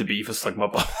 Straight into B for Slugma.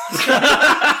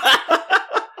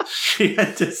 straight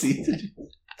into C.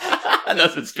 And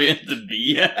that's it straight into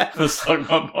B. For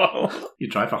Slugma Bottle. You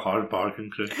drive a hard bargain,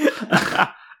 crew.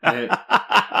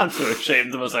 I'm so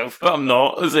ashamed of myself, but I'm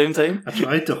not at the same time. I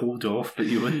tried to hold off, but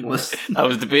you wouldn't listen. I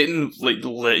was debating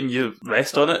letting you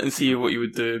rest on it and see what you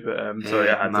would do, but sorry,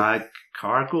 I had Mag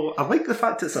Cargo. I like the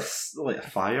fact it's a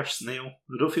fire snail.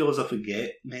 I don't feel as if we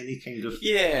get many kind of.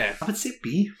 Yeah. I would say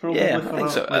B probably. Yeah, I think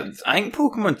so. I think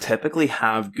Pokemon typically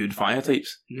have good fire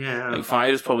types. Yeah. Like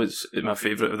fire is probably my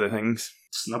favourite of the things.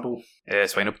 Snubble.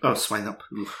 Swinub. Oh, Swinub.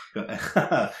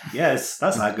 Yes,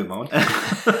 that's Agumon.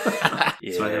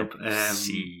 Yeah. Swinub.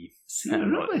 C.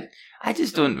 Really? I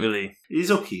just don't really.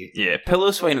 He's okay. Yeah,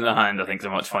 Pillow-Swine in the hand I think is a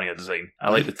much funnier design. I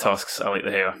like the tusks, I like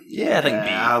the hair. Yeah, I think B.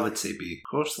 I would say B.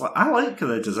 Of course, I like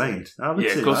the design. I would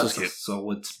say Corso's that's cute. a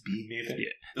solid B maybe. Yeah.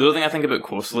 The other thing I think about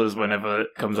Corsola is whenever it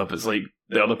comes up, it's like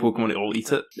the other Pokemon that all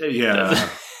eat it. Yeah.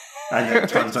 And it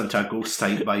turns into a ghost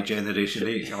type by Generation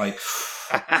 8. You're like,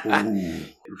 oh,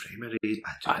 Remoraid,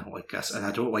 I don't like this. And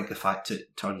I don't like the fact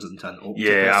it turns into an octopus.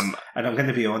 Yeah, and I'm going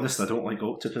to be honest, I don't like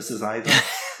octopuses either.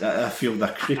 I feel they're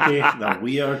creepy, they're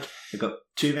weird, they've got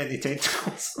too many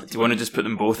tentacles. Do you want to just put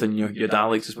them both in your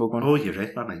Daleks as Pokemon? Oh, you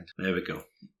read my mind. There we go.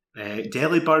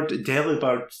 Delibird,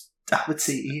 I would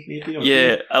say E maybe. Or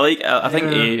yeah, B. I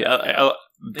think A.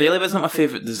 Delibird's not my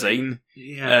favourite design,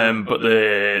 but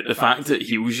the fact that it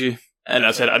heals you, and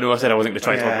I know I said I wasn't going to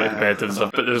try to talk about competitive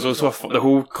stuff, but there's also the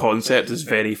whole concept is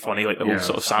very funny, like the whole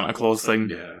sort of Santa Claus thing.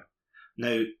 Yeah.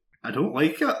 Now, I don't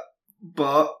like it,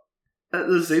 but at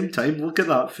the same time, look at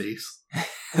that face.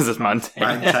 Is this Mantine?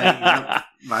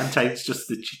 Mantine's just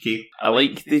the cheeky. I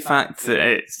like the fact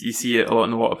that you see it a lot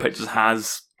in the water pictures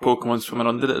has Pokemon swimming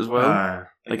under it as well,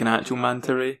 like an actual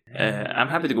manta ray. I'm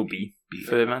happy to go B.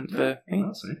 For manta.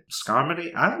 That's it.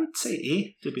 Skarmory, I would say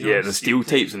A, to be honest. Yeah, the steel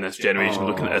types in this generation,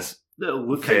 looking at this,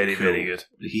 look very, cool. very good.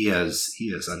 He is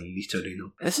a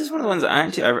Nidorino. This is one of the ones that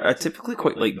I typically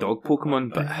quite like dog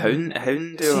Pokemon, but Hound,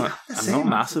 I'm not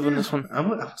massive on this one. I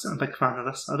wasn't a big fan of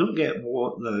this. I don't get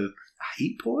what the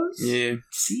hype was. Yeah.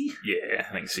 C? Yeah,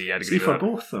 I think C. I'd agree C for with that.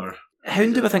 both, or?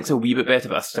 Houndoom I think's a wee bit better,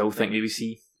 but I still think maybe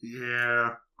C.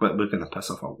 Yeah. But we're going to piss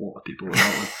off a lot of people with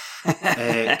that one.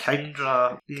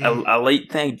 Kingdra. I like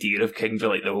the idea of Kingdra,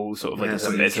 like the whole sort of like it's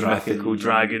a mythical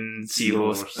dragon,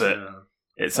 seahorse, but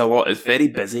it's a lot. It's very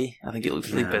busy. I think it looks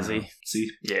really busy.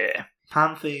 See, yeah.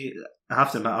 Panphy. I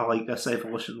have to admit, I like this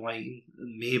evolution line.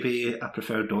 Maybe I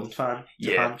prefer Donphan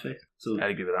to Panphy. So I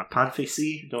agree with that. Panphy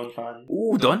C, Donphan.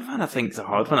 Oh, Donphan I think is a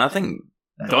hard one. I think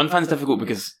Donphan's difficult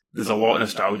because there's a lot of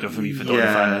nostalgia for me for Donphan.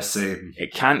 Yeah, same.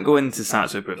 It can't go into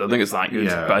Satsu Approved. I don't think it's that good,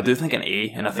 but I do think an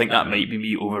A, and I think that might be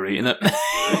me overrating it.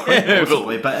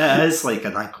 Possibly, but it is like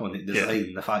an iconic design.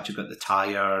 Yeah. The fact you've got the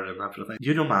tyre and everything.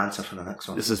 You know my answer for the next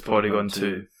one. This is Porygon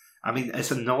 2. I mean, it's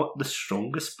not the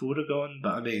strongest Porygon,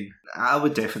 but I mean, I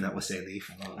would definitely say an A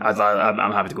for that.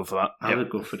 I'm happy to go for that. I would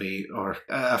go for A, or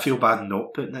I feel bad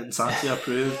not putting it in Satsu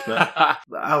Approved, but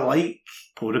I like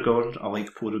Porygon. I like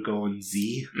Porygon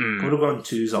Z. Porygon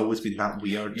 2's always been that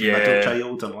weird middle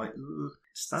child. I'm like,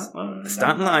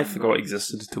 Stanton I forgot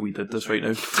existed until we did this right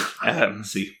now.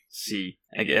 C.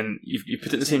 Again, you put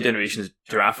it in the same generation as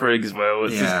Girafarig as well.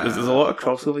 It's just, there's a lot of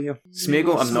crossover here.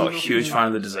 Smeagol, I'm not a huge fan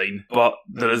of the design, but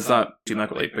there is that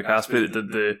Dreamhack like Bicaspi that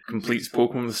did the complete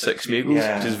Pokemon with 6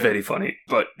 Smeagols, which is very funny.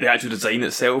 But the actual design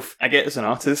itself, I get as an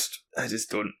artist, I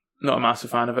just don't. Not a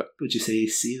massive fan of it. Would you say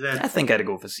C then? I think I'd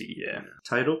go for C, yeah.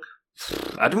 Tyrogue?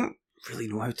 I don't really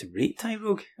know how to rate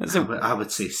Tyrogue. I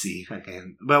would say C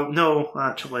again. Well, no,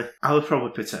 actually, I would probably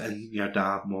put it in your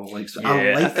dad more like. So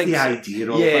I like the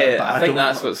idea of it, but I think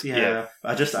that's what's.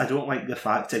 I don't like the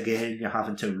fact again you're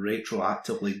having to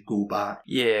retroactively go back.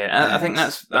 Yeah, I think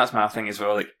that's my thing as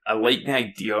well. Like, I like the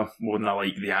idea more than I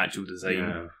like the actual design.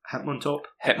 Yeah. Hitmontop?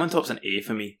 Hitmontop's an A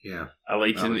for me. Yeah, I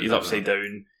like him. He's upside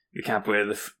down. The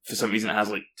Capoeira, for some reason, it has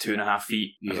like 2.5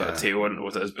 feet. I've got a tail on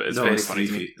what it is, but it's very funny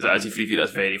to me. Is that actually 3 feet?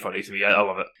 That's very funny to me. I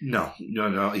love it. No.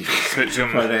 Smooch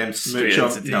him.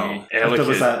 No.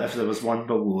 If there was one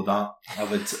below that, I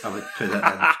would put it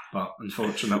in. But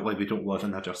unfortunately, we don't live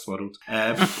in a just world.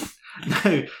 Now,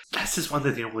 this is one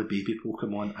of the only baby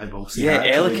Pokemon I will say.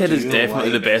 Yeah, Elekid is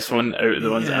definitely the best one out of the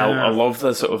ones. And I love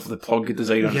the sort of the plug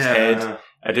design on his head.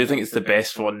 I do think it's the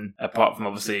best one, apart from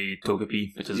obviously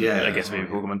Togepi, which is, I guess, maybe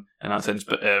Pokemon in that sense.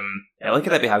 But I like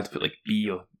it. I'd be happy to put like B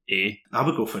or A. I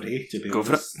would go for A, to be honest. Go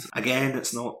for it. Again,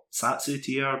 it's not Satsu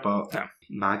tier, but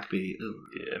Magby.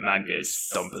 Yeah, Magby is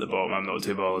dump at the bottom. I'm not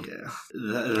too bothered.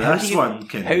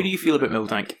 Yeah. How do you feel about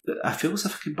Miltank? I feel as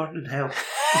if I can burn in hell.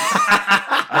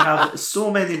 I have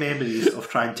so many memories of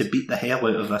trying to beat the hell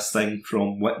out of this thing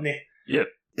from Whitney. Yep.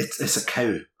 It's a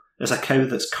cow. There's a cow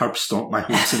that's curb stomped my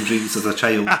hopes and dreams as a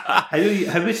child. How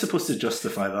are we supposed to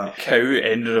justify that? Cow,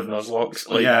 ender of Nuzlocke.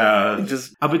 Like, yeah.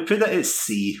 just I would put it at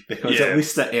C, because at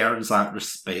least it earns that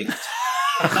respect.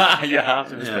 you have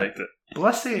to respect it.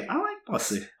 Blissey, I like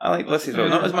Blissey. I like Blissey as well.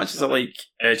 Not as much as I like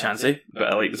Chansey, but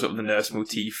I like the sort of the nurse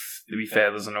motif, the wee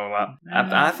feathers and all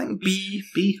that. I think B.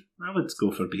 I would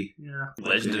go for B. Yeah.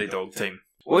 Legendary dog time.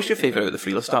 What's your favourite out of the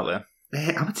three? Let's start there.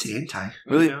 I would say Entei.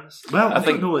 Really? Well, I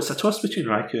think no, it's a toss between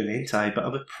Raikou and Entei, but I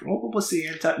would probably say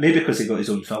Entei. Maybe because he got his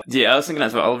own film. Yeah, I was thinking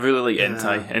that's what I really like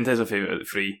Entei. Entei's my favourite out of the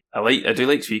three. I do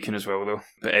like Suicune as well though,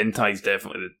 but Entei's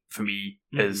definitely for me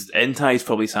is Entei's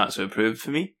probably Satsu approved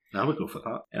for me. I would go for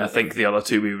that. And I think the other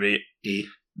two we rate A.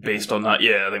 Based on that,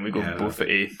 yeah, I think we go both for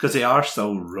A. Because they are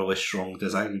still really strong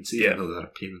designs, even though they're a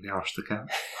pain in the arse to catch.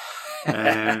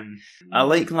 I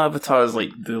like Larvitar's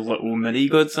like the little mini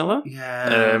Godzilla.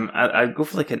 Yeah. I'd go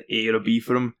for like an A or a B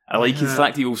for him. I like his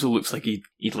fact he also looks like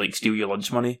he'd like steal your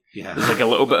lunch money. Yeah. There's like a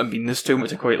little bit of meanness to him,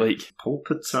 which I quite like.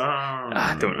 Pulpitar.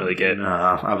 I don't really get.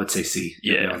 Nah, I would say C.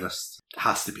 To be honest.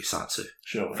 Has to be Satsu.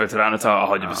 Sure. For Tyranitar,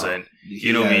 100%.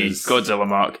 You know me, Godzilla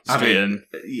Mark, straight in.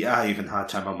 Yeah, I even had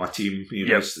him on my team.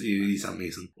 He's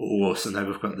amazing. Oh, so now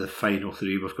we've got the final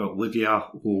three. We've got Lugia,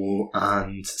 Ho,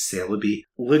 and Celebi.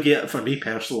 Lugia, for me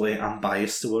personally, I'm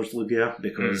biased towards Lugia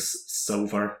because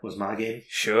Silver was my game.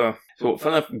 Sure. So,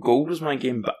 funny enough, Gold was my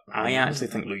game, but I actually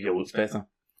think Lugia looks better.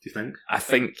 Do you think? I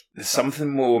think there's something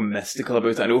more mystical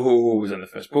about it. I know Ho-Ho was in the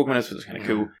first Pokemon, so it's kind of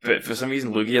cool. But for some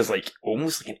reason, Lugia's like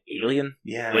almost like an alien.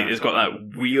 Yeah. Like, it's got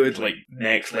that weird, like,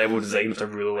 next level design, which I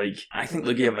really like. I think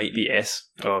Lugia might be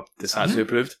S, or the Satsu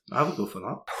approved. I would go for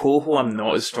that. Ho-Ho, I'm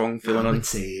not as strong feeling on. I would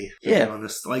say, to be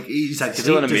honest. Like, he's a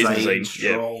still great an amazing design.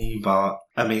 Strong, but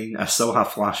I mean, I still have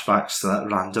flashbacks to that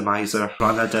randomizer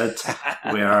run I did,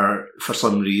 where for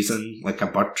some reason, like a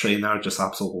bird trainer just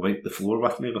absolutely wiped the floor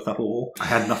with me with a hole. I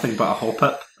had nothing but a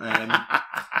Hoppip.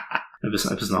 It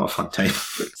was not a fun time.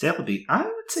 Celebi, I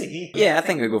would say A. Yeah, I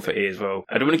think I'd go for A as well.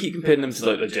 I don't want to keep comparing them to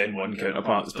like the Gen 1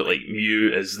 counterparts, but like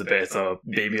Mew is the better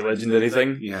baby legendary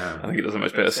thing. Yeah. I think it does it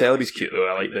much better. Celebi's cute though.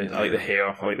 I like the hair,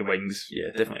 I like the wings. Yeah,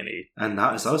 definitely an A. And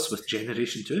that is us with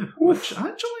Generation 2, which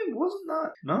actually wasn't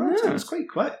that. No, it was quite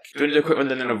quick. Do you want to do a quick one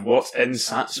then of what's in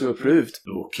Satsu approved?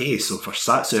 Okay, so for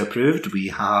Satsu approved, we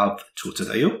have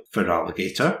Totodile,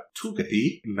 Feraligatr,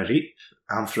 Togepi, Mareep,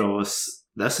 Ampharos.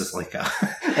 This is like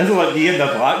me in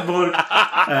the blackboard.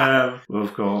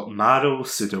 We've got Marrow,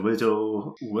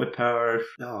 Sudowoodo, Whipper,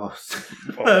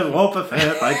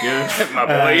 Wobbuffet, thank you.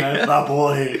 My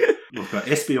boy. We've got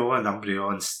Espeon,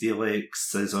 Umbreon, Steelix,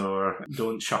 Scizor,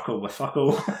 Don't Shuckle with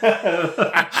Fuckle,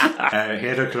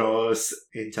 Heracross,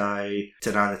 Entei,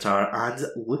 Tyranitar, and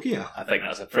Lugia. I think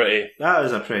that's a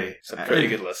pretty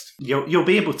good list. You'll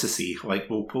be able to see, like,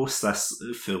 we'll post this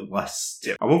full list.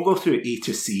 Yep. I won't go through A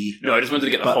to C. No, I just wanted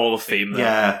to get the Hall of Fame there.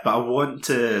 Yeah, but I want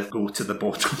to go to the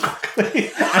bottom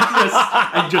quickly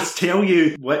and just tell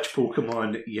you which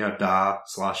Pokemon your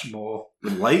Da/Mo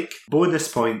would like. Bonus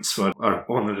points for our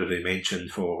honorary mention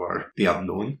for the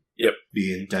Unknown. Yep.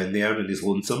 Being down there in his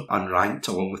lonesome, unranked,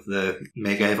 along with the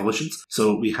Mega Evolutions.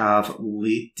 So we have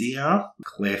Lydia,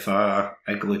 Cleffa,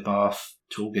 Igglybuff,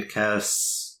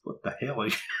 Togekiss. What the hell are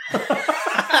you?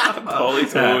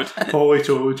 Politoed.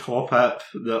 Politoed, Hoppip,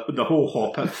 the whole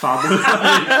Hoppip family.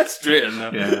 Straight in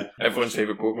there. Yeah. Everyone's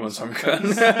favourite Pokemon,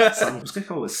 Sunkiss. I was going to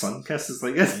call it Sunkiss. It's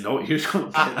like, it's not you.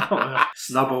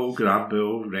 Snubbull,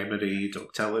 Granbull, Remoraid,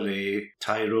 Octillery,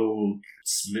 Tyro,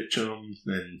 Smoochum,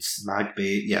 and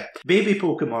Magbait. Yeah. Baby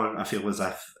Pokemon, I feel as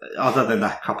if, other than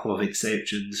a couple of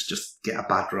exceptions, just get a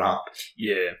bad rap.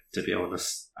 Yeah. To be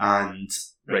honest. And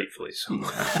rightfully so.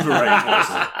 Rightfully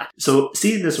so. So,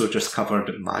 seeing as we've just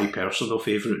covered my personal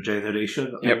favourite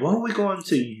generation, why don't we go on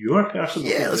to your personal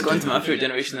favourite? Yeah, let's go on to my favourite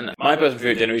generation. And my personal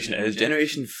favourite generation is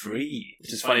Generation 3,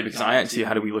 which is funny because I actually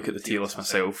had a wee look at the tier list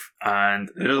myself, and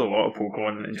there is a lot of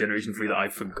Pokemon in Generation 3 that I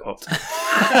forgot.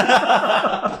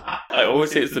 I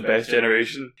always say it's the best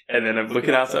generation, and then I'm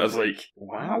looking at it, I was like,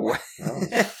 wow.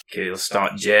 Okay, let's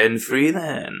start Gen 3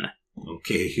 then.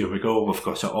 Okay, here we go. We've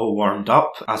got it all warmed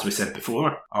up. As we said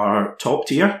before, our top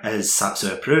tier is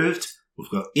Satsu approved. We've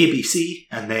got ABC,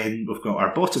 and then we've got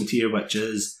our bottom tier, which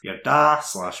is your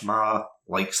Da/Ma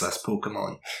likes this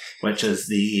Pokemon, which is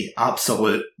the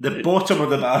bottom of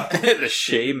the bar. The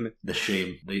shame.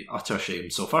 The utter shame.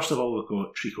 So first of all, we've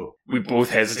got Trico. We both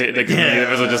hesitated, like, neither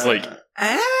of us are just like,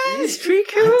 It's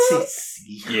Trico. I'd say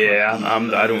C. Yeah,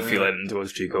 I don't feel it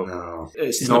towards Trico. No,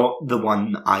 it's not the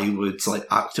one I would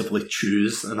actively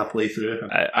choose in a playthrough.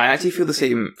 I actually feel the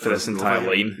same for this entire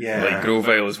line. Yeah. Like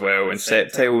Grovyle as well, and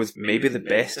Sceptile is maybe the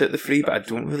best out the three, but I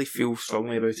don't really feel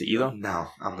strongly about it either. No,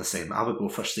 I'm the same. I would go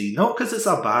for C. Not because it's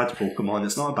a bad Pokemon,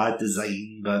 it's not a bad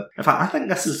design, but in fact, I think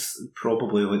this is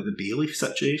probably like the Bayleaf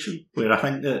situation, where I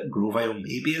think that Grovyle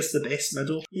maybe is the best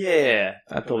middle. Yeah,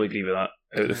 I'd probably agree with that.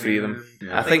 Out of the three of them,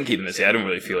 Yeah. I think keep them at C. I don't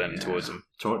really feel anything towards them.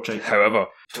 Torchic. However,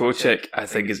 Torchic I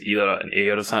think is either an A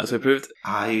or a Satsu approved.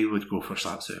 I would go for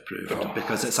Satsu approved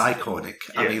because it's iconic.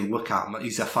 I mean, look at him.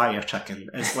 He's a fire chicken.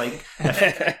 It's like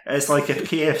if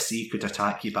KFC could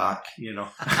attack you back, you know.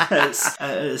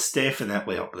 It's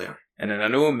definitely up there. And then I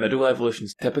know middle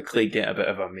evolutions typically get a bit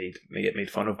of get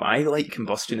made fun of, but I like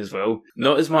Combustion as well.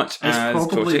 Not as much as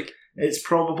Torchic. It's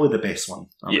probably the best one,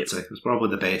 I Yeah. would say. It's probably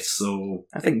the best, so...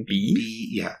 I think B. B,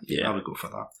 yeah, I would go for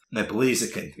that. Now,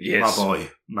 Blaziken, Yes. my boy,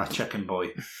 my chicken boy,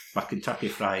 my Kentucky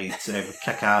Fried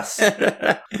kick-ass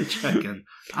chicken.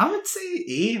 I would say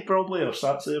A, probably, or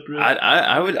Satsu approved.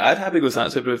 I'd happy go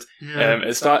Satsu approved. Yeah.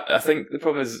 I think the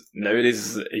problem is nowadays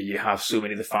is that you have so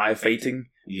many of the five fighting,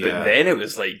 Yeah. but then it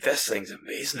was like, this thing's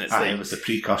amazing. It's It was the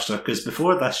precursor, because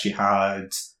before this you had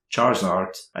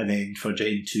Charizard, and then for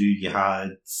Gen 2 you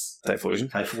had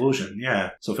Typhlosion. Typhlosion,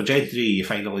 yeah. So for Gen 3 you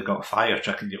finally got Fire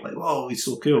Chicken, you're like, whoa, he's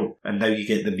so cool. And now you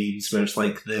get the memes where it's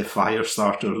like the fire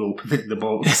starter opening the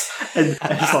box, and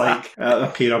it's like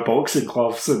a pair of boxing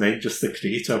gloves, and then just the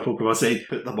creator of Pokemon saying,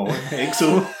 put them on,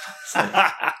 EXO.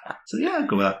 So yeah, I'd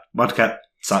go with that. Mudkip,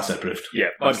 Satsu approved. Yeah,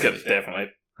 Mudkip,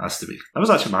 definitely. Has to be. That was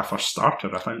actually my first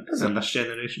starter, I think, in this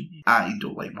generation. I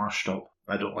don't like Marshtomp.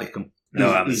 I don't like him.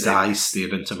 No, His eyes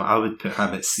stare into me. I would put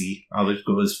him at C. I would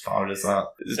go as far as that.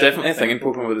 There's definitely a thing in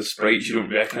Pokemon with the sprites you don't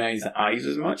recognise the eyes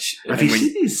as much. Have you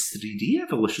seen his 3D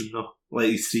evolution though?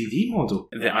 Like his 3D model?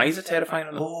 The eyes are terrifying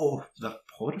on them. Oh, they're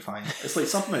horrifying. It's like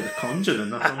something like The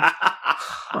Conjuring or something.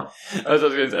 As I was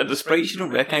going to say, the sprites you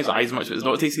don't recognise the eyes as much, but it's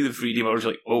not to see the 3D models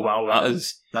you're like, oh wow,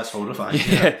 That's horrifying.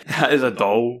 yeah, that is a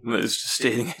doll that is just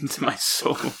staring into my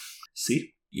soul.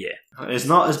 See? Yeah. It's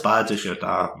not as bad as your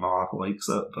dad, Mark likes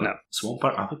it, but No.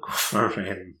 Swampert, I would go for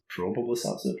probably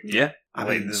Satsu. Yeah. I like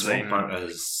mean, the design. Swampert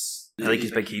is... I like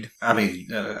his big head. I mean,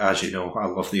 as you know, I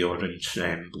love the orange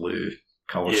and blue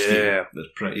colour Yeah. scheme. They're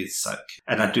pretty sick.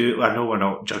 And I know we're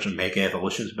not judging Mega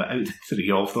Evolutions, but out of the three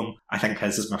of them, I think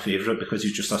his is my favourite because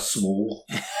he's just a swole.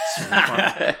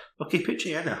 Okay,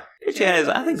 Poochyena.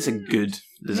 I think it's a good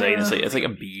design. Yeah. It's like a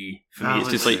B for I me. It's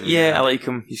would just like, say, yeah, yeah. I like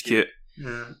him. He's cute.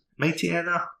 Yeah.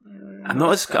 Mightyena. I'm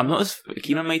not as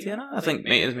keen on Mightyena. I think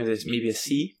maybe a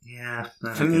C. Yeah,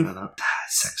 I For me. think that.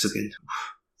 6 again.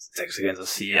 6 against a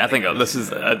C. I think this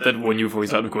is. I did warn you before we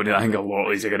started recording. I think a lot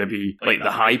of these are going to be like the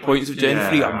high points of Gen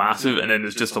 3 are massive, and then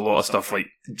there's just a lot of stuff like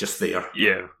Just there.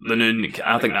 Lanoon.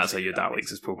 I think that's how your dad likes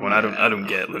his Pokemon. I don't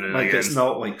get Lanoon Like, again. it's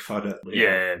not like for it.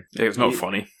 Yeah, it's not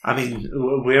funny. I mean,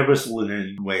 where was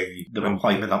Lanoon when they were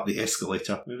climbing up the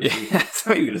escalator? Yeah, I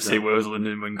thought you were going to say where was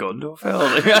Lanoon when Gondor fell.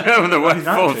 Like, I don't know I when mean,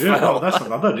 that too. fell. Oh, that's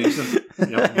another reason.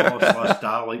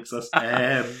 Dad likes this.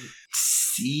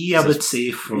 C, I would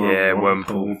say for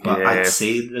Wurmple, but yeah. I'd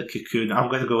say the Cocoon. I'm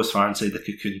going to go as far and say the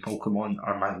Cocoon Pokemon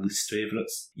are my least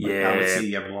favourites. Like, I would Yeah.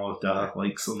 say Yamlord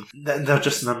likes them. They're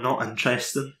not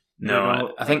interesting.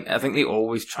 No, I think they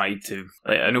always tried to.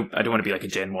 Like, I know I don't want to be like a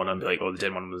Gen 1 and be like, oh, the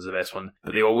Gen 1 was the best one,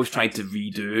 but they always tried to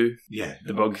redo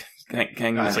the bug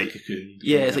king. It's like, Cocoon.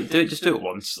 yeah, it's like just do it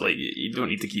once. Like you don't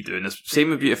need to keep doing this. Same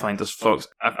with Beautifying Dustox.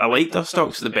 I like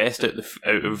Dustox the best out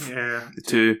of the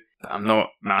two. But I'm not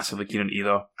massively keen on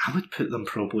either. I would put them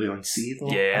probably on C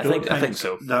though. Yeah, I think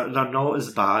so. They're not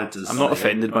as bad as. I'm not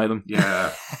offended by them.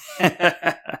 Yeah.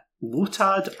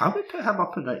 Lotad, I would put him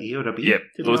up in an A or a B. Yeah,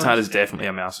 to be Lotad honest. is definitely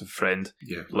a massive friend.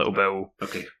 Yeah. Little Bill.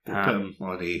 Okay, we'll put him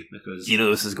on A because. You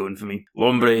know this is going for me.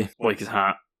 Lombre, like his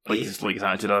hat. Like his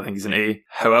attitude, I think he's an A.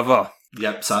 However,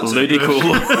 yep, so that's Ludicolo.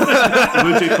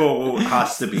 Ludicolo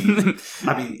has to be.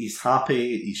 I mean, he's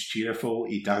happy, he's cheerful,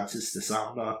 he dances to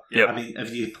samba. Yep. I mean,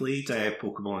 have you played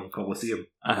Pokemon Colosseum?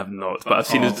 I have not, but I've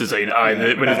seen his design.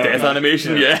 yeah. With his death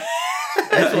animation, yeah.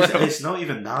 It's not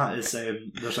even that. It's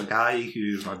there's a guy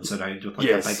who runs around with like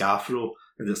a big afro,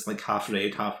 and it's like half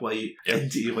red, half white,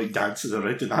 and he like dances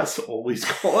around, and that's all he's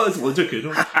got is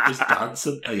Ludicolo just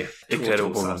dancing. Oh yeah,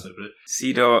 Incredible.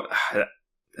 C-Dot.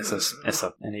 It's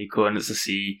an eco and it's a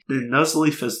C. The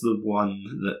Nuzleaf is the one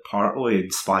that partly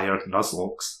inspired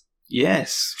Nuzlocke.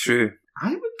 Yes, true.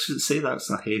 I would say that's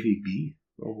a heavy B.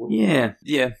 Yeah.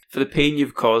 For the pain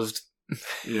you've caused,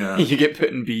 Yeah. you get put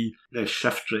in B. The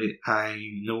shift rate, I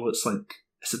know it's like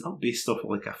Is it not based off of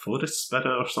like a forest spirit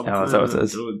or something? Oh, is that what it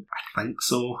is? I think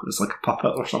so. It's like a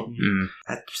puppet or something. Mm.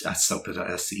 I'd still put it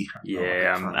as C.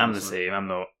 Yeah, I'm the same. I'm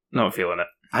not feeling it.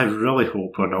 I really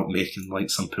hope we're not making like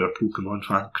some poor Pokemon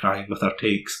fan crying with our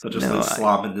takes. They're just like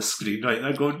slamming the screen right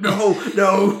now going, no,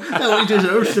 he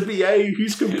deserves to be A,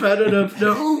 he's competitive,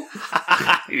 no.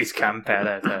 He's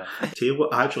competitive.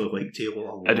 Taylor, I actually like Taylor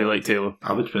a lot. I do like Taylor.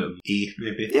 I would put him A,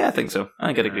 maybe. Yeah, I think so. I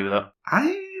think I'd agree with that. I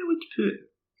would put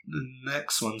the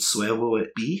next one, Swallow, at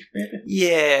B, maybe.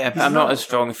 Yeah, I'm not as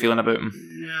strong a feeling about him.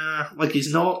 Yeah, like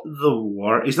he's not the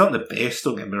worst. He's not the best,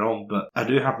 don't get me wrong, but I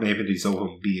do have memories of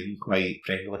him being quite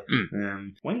friendly.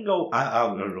 Wingull,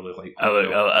 I really like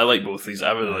Wingull. I like both these.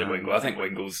 I really like Wingull. I think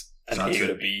Wingull's an A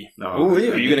or a B. No, are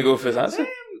you going to go for that?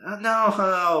 No,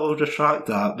 I'll retract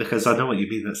that because I know what you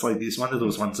mean. It's like he's one of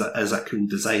those ones that is a cool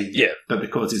design, but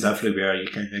because he's everywhere, you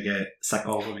kind of get sick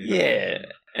of him. Yeah.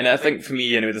 And I think for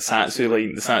me, anyway, the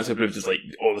Satsu approved is like,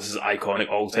 oh, this is iconic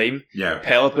all time. Yeah.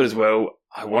 Pelipper as well.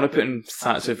 I want to put in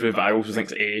Satsu approved, but I also think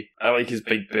it's A. I like his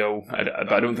big bill,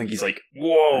 but I don't think he's like,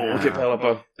 whoa, look at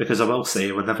Pelipper. Because I will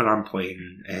say, whenever I'm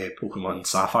playing Pokemon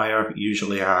Sapphire,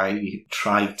 usually I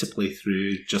try to play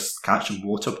through just catching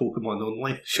water Pokemon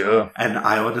only. Sure. And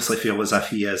I honestly feel as if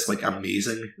he is like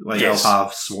amazing. Like I'll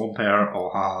have Swampert,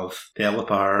 I'll have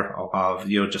Pelipper, I'll have,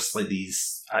 just like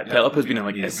these. Pelipper's been in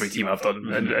like every team I've done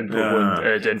in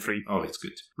Pokemon Gen 3. Oh, it's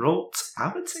good. Rolt,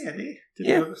 I would say an A, to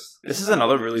be honest. This is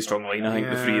another really strong line, I think,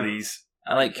 the three of these.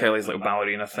 I like Kelly's little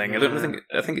ballerina thing.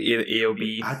 I think A or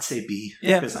B. I'd say B.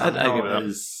 Yeah, I'd give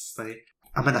it that.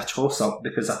 I'm in a toss-up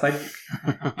because I think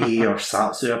A or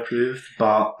Satsu approved,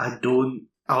 but I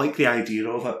like the idea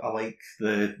of it. I like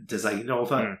the design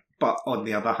of it. But on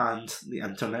the other hand, the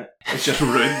internet has just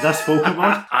ruined this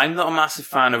Pokemon. I'm not a massive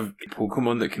fan of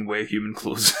Pokemon that can wear human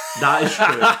clothes. That is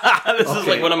true. This is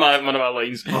like one of my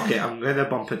lines. Okay, I'm going to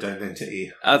bump it down into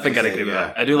A. I think I'd agree with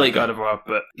that. I do like Gardevoir,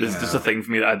 but there's just a thing for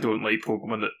me that I don't like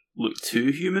Pokemon that look too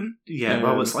human. Yeah,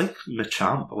 well, it's like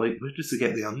Machamp. Like, where does he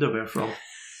get the underwear from?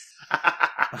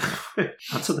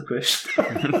 Answer the question.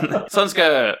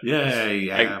 Sunskirt.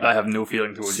 Yeah. I have no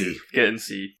feeling towards you. Get in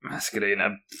C. Masquerain.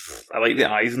 I like the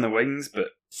eyes and the wings, but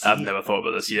C? I've never thought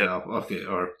about this yet. No, okay,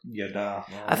 or Yada.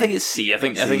 I think it's C. I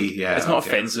think it's not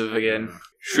offensive again.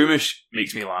 Shroomish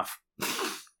makes me laugh.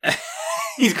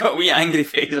 He's got a wee angry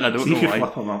face and I don't know why. If you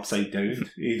flip him upside down,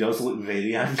 he does look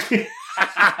very angry.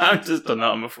 I've just done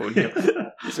that on my phone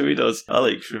here. So he does. I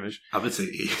like Shroomish. I would say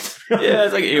A. Yeah,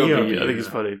 it's like A or B. I think it's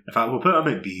funny. In fact, we'll put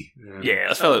him at B. Yeah,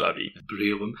 let's fill out that B.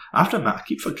 Breloom. After that, I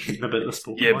keep forgetting about this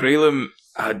Pokemon. Yeah, Breloom,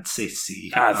 I'd say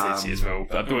C. I'd say C as well,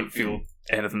 but I don't feel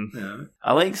anything. Yeah.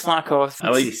 I like Slakoth.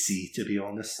 I'd say C, to be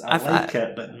honest. I like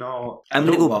it, but not. I'm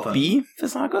going to go B for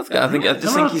Slakoth. I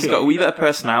just think he's got a wee bit of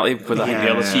personality, but I think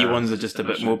the other C ones are just a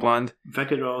bit more bland.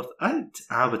 Vigoroth,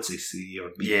 I would say C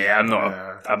or B. Yeah, I'm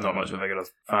not much of a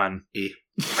Vigoroth fan. A.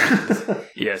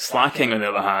 Yeah, Slacking on the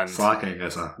other hand. Slacking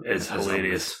is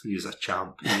hilarious. He's a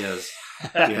champ. He is.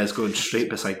 He is going straight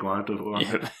beside Gardevoir.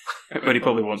 Yeah. But he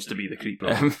probably wants to be the creep.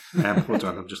 Hold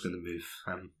on, I'm just going to move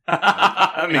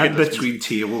him. In between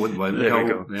Teal and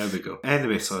Wingull. There we go.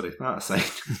 Anyway, sorry, that aside.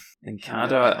 And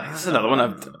Kada, that's another one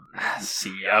I've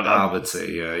C. I would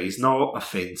say, yeah, he's not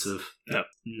offensive. No.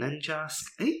 Ninjask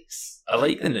Ace? I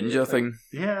like the ninja thing.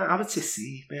 Yeah, I would say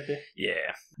C, maybe.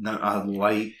 Yeah. No, I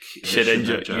like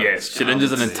Shedinja. Yes,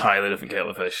 Shedinja's an entirely different kettle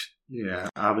of fish. Yeah,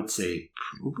 I would say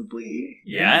probably.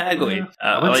 Yeah, I'd go in.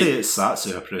 I would say it's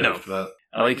Satsu approved, but.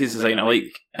 I like his design.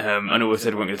 I know I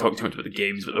said we weren't going to talk too much about the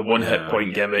games, but the one hit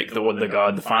point gimmick, the Wonder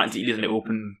Guard, the fact that he doesn't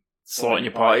open slot in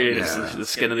your party, it's the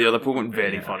skin of the other Pokemon,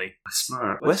 very funny.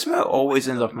 Whismur always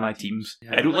ends up in my teams.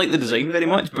 Yeah. I don't like the design very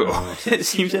much, but it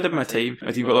seems to end up in my team.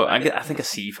 I think a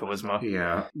C for Whismur.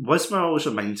 Yeah. Whismur always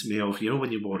reminds me of,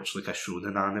 when you watch like a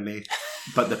shonen anime,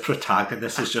 but the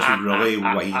protagonist is just really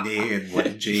whiny and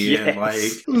whingy and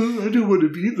I don't want to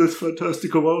be in this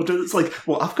fantastical world. And it's like,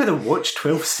 well, I've got to watch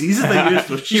 12 seasons of you,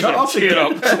 so shut up.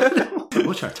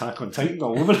 Watch Attack on Titan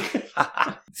all over again.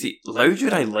 See,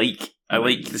 Loudred I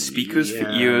like the speakers for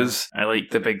ears. I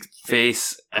like the big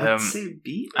face. I'd say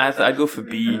B. I'd go for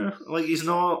B. Yeah. Like he's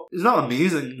not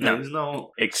amazing. No. He's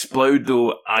not. Explode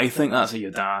though, I think that's a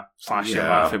Yoda /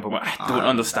 Yabafi, but I don't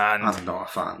understand. I'm not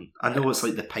a fan. I know it's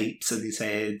like the pipes in his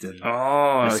head and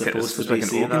it's supposed to be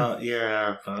saying that.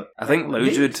 Yeah, but I think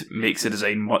Loudred makes the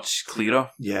design much clearer.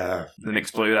 Yeah. Than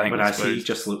Explode. I think whereas he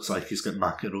just looks like he's got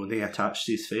macaroni attached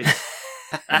to his face.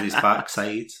 On his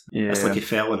backside. Yeah. It's like he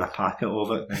fell in a packet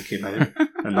of it and then came out.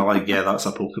 And they're like, yeah, that's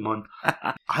a Pokemon.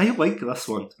 I like this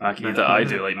one. Makuhita, I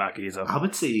do like Makuhita. I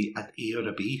would say an A or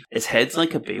a B. His head's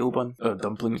like a bail bun or a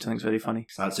dumpling, which I think is very funny.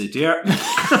 That's it, dear.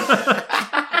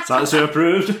 Satsu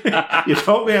approved. You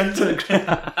talked me into it.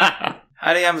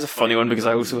 Harry M is a funny one because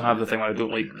I also have the thing where I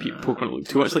don't like Pokemon that look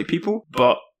too much like people,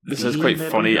 but this is quite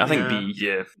funny. I think B,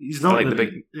 yeah. He's not I like the big.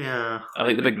 Yeah. I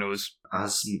like the big nose.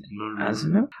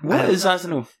 Asmo? What is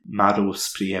Asmo?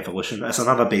 Maros pre-evolution. It's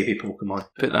another baby Pokemon.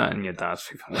 Put that in your dad's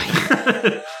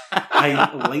FIFA.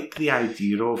 I like the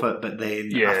idea of it, but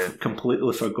then Yeah. I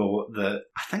completely forgot that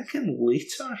I think in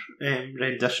later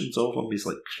renditions of him he's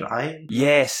like crying.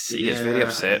 Yes, he gets very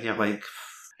upset. And you're like,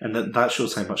 and that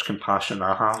shows how much compassion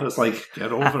I have. It's like,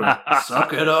 get over it,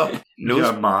 suck it up.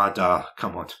 You're mad,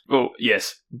 come on. Well,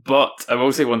 yes, but I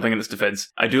will say one thing in its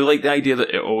defence. I do like the idea that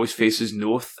it always faces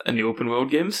north in the open world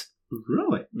games.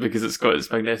 Really? Because it's got its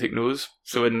magnetic nose.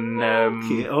 So in...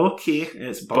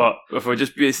 Okay. But if we're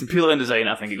just basing purely on design,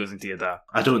 I think it goes into your dad.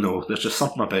 I don't know. There's just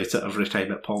something about it. Every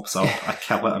time it pops up, I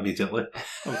kill it immediately.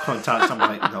 On contact, I'm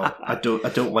like, no, I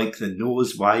don't like the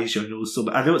nose. Why is your nose so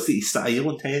bad? I know it's the Easter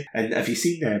Island head. And have you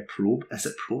seen Probe? Is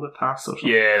it Probopass or something?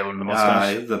 Yeah, on the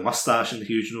moustache. The moustache and the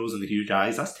huge nose and the huge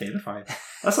eyes. That's terrifying.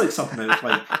 That's like something out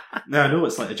like... Now, I know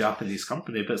it's like a Japanese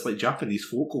company, but it's like Japanese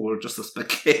folklore, just a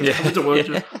spaghetti.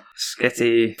 Yeah.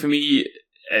 Skitty. For me,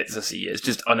 it's a C. It's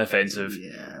just unoffensive.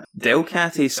 Yeah.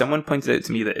 Delcatty, someone pointed out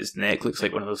to me that its neck looks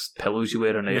like one of those pillows you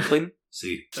wear on an airplane.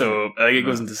 C. So I think it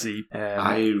goes into C.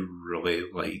 I really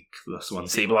like this one.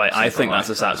 Sableye. I think that's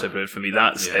a Satsu approved for me.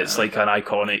 It's like an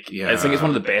iconic. Yeah. I think it's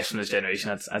one of the best from this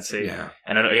generation, I'd say. Yeah.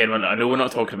 And again, I know we're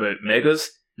not talking about Megas,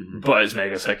 but it's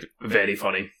Mega Sick. Very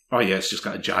funny. Oh yeah, it's just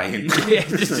got a giant. Yeah,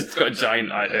 it's got a giant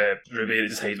ruby that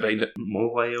just hides behind it.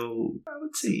 Mobile, I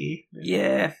would say.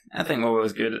 Yeah, I think Mobile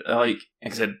is good. Like I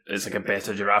said, it's like a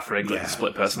better giraffe rig, like the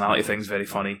split personality thing's very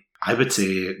funny. I would say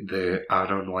the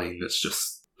add-on line that's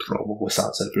just probably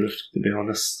Satsu approved, to be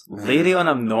honest. Larion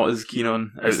I'm not as keen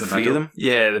on out of the three of them.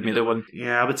 Yeah, the middle one.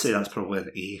 Yeah, I would say that's probably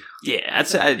an A. Yeah, I'd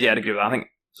agree with that. I think.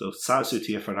 So Satsu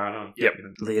tier for Aron. Yep.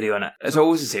 Larion. It's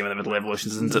always the same with the middle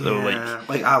evolutions, isn't it though?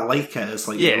 Like I like it. It's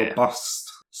like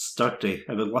robust, sturdy.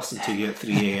 I would listen to you at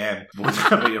 3 a.m.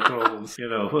 about your problems, you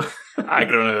know. I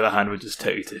grown out of the hand would just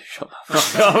tell you to shut the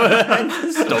fuck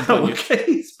up. Stop on you.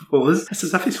 Okay, suppose. It's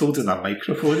as if he's holding a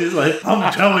microphone. He's like,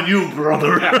 I'm telling you,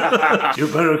 brother. You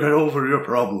better get over your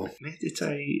problem.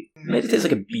 Meditate. Meditate's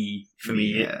like a B for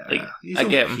me. Yeah, like I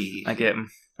get him.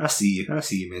 I see you,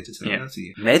 Meditate. Yeah. I see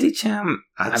you. Medicham,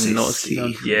 I'm not C. keen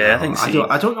on. Yeah, I think C.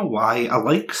 I don't know why. I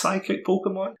like psychic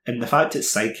Pokemon, and the fact it's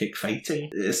psychic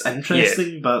fighting is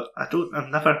interesting, but I've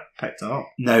never picked it up.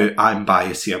 Now, I'm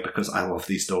biased here because I love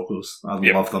these doggos. I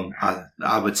love them.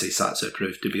 I would say Satsu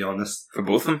approved, to be honest. For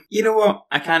both of them? You know what?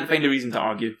 I can't find a reason to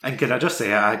argue. And can I just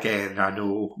say it again, I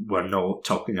know we're not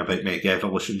talking about Mega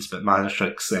Evolutions, but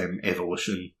Manectric's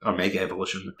Evolution, or Mega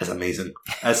Evolution, is amazing.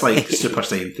 It's like Super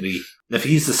Saiyan 3. If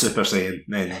he's the Super Saiyan,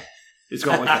 then it's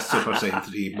got like a Super Saiyan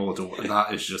 3 model, and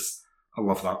that is just, I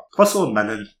love that. Plus all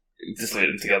Minin. Just laid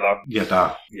them together. Yeah,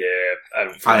 that. Yeah,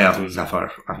 I've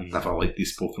never liked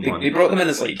these Pokemon. They brought them in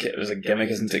as like, it was a gimmick,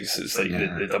 isn't it? It's like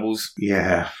the doubles.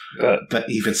 Yeah. But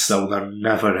even still, they're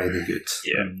never any good.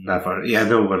 Yeah. Never. Yeah,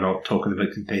 no, we're not talking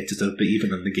about competitive, but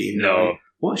even in the game. No. Like,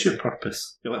 what's your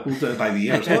purpose? You're like, hold it by the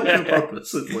ears. What's your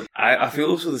purpose? Like, I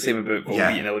feel also the same about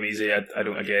Volbeat and Illumise.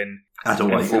 I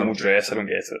don't like formal dress. I don't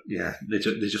get it. Yeah, they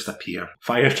just appear.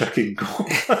 Fire Chicken Go.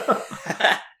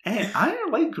 I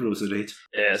like Roserade.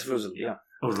 Yeah, it's Rosalia.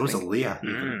 Oh, Rosalia.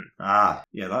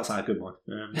 Yeah, that's a good one.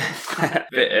 But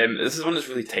this is one that's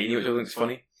really tiny, which I think is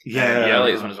funny. Yeah, I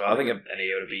like this one as well. I think an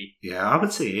A or a B. Yeah, I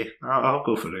would say I'll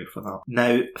go for it for that.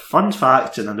 Now, fun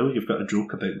fact, and I know you've got a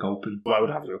joke about Gulpin. Well, I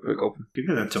would have a joke about Gulpin. You're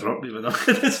going to interrupt me with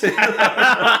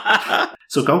that.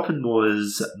 So Gulpin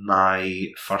was my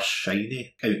first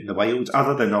shiny out in the wild,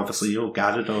 other than obviously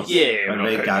Gyarados. Yeah,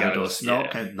 Red Gyarados.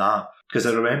 Not counting that. Because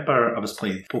I remember I was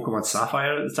playing Pokemon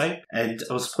Sapphire at the time, and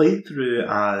I was playing through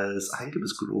as, I think it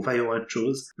was Grovyle I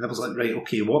chose, and I was like, right,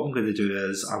 okay, what I'm going to do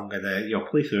is I'm going to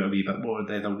play through it a wee bit more,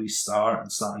 then I'll restart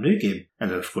and start a new game. And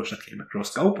then of course I came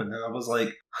across Gulpin, and I was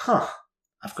like,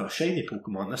 I've got a shiny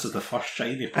Pokemon. This is the first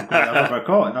shiny Pokemon I've ever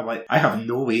got. And I'm like, I have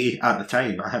no way, at the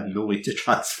time, I had no way to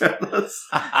transfer this.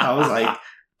 I was like,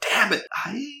 damn it,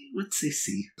 I would say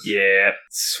C. Yeah,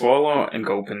 Swallow and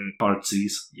Gulpin. Hard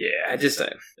C's. Yeah, this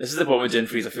is the problem with Gen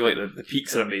 3s. I feel like the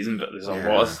peaks are amazing, but there's a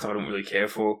lot of stuff I don't really care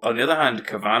for. On the other hand,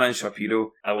 Kavana and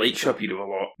Sharpedo, I like Sharpedo a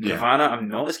lot. Yeah. Kavana, I'm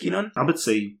not as keen on. I would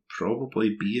say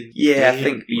probably B and Yeah, A. I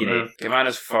think B and A.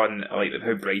 Kavana's fun, I like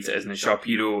how bright it is, and then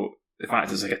Sharpedo, the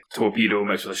fact it's like a torpedo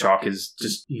mixed with a shark is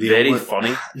just very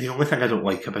funny. The only thing I don't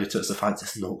like about it is the fact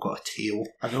it's not got a tail.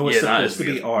 I know it's that supposed to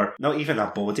be, or not even a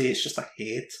body, it's just a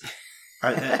head.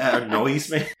 It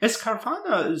annoys me. Is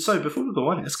Carvanha... Sorry, before we go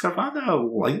on, is Carvanha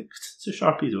linked to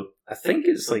Sharpedo? I think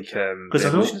it's like Because I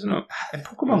know evolution, isn't it? in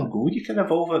Pokemon Go you can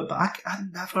evolve it, but I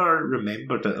never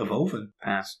remembered it evolving.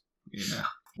 Pass. Yeah.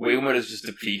 Wailmer is just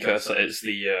a precursor. It's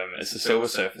the Silver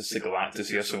Surface to Galactus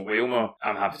here. So Wailmer,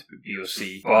 I'm happy to put B or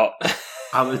C, but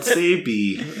I would say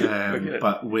B, Okay.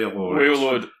 but Wailord.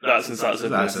 Wailord, that's insats.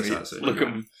 That's it. Look at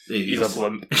him. He's a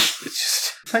blimp. It's just.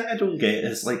 The thing I don't get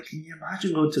is, like, can you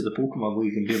imagine going to the Pokemon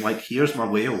League and being like, here's my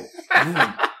whale?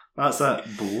 Boom. That's it,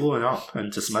 blowing up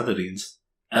into smithereens.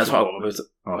 That's what I love about it.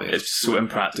 Oh, yeah. It's just so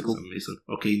impractical. It's amazing.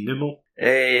 Okay, Numo.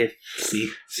 C.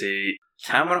 See,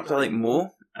 Camerupt I like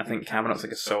more. I think Camerupt's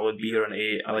like a solid B or an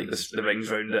A. I like the rings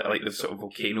around it. I like the sort of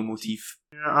volcano motif.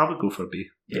 Yeah, I would go for B.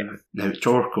 Yeah. Now,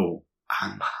 Torkoal,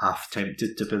 I'm half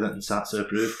tempted to put it in Satsu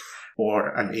approved,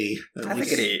 or an A. I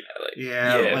think an A.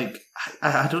 Yeah, like,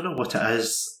 I don't know what it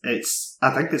is.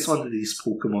 I think it's one of these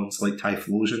Pokemons like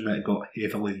Typhlosion that got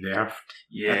heavily nerfed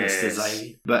in its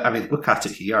design. But, I mean, look at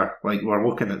it here. Like, we're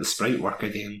looking at the sprite work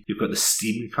again. You've got the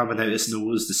steam coming out its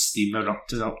nose, the steam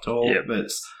erupting up top. Yep.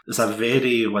 It's a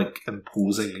very, like,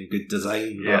 imposing and good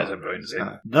design. Yeah, it's a brown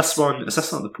design. This one, is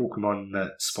this not the Pokemon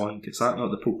that spawned? Is that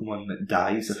not the Pokemon that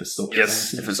dies if it stops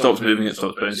Yes, bouncing? if it stops moving, it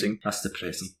stops bouncing. That's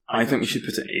depressing. I think we should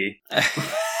put it A.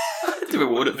 To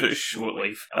reward it for its short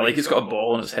life. I like it's got a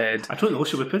ball on its head. I don't know,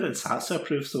 should we put it in Satsu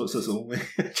approved so it's its only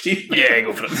achievement? Yeah,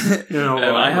 go for it. You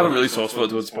know, I have a really soft spot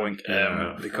towards Spoink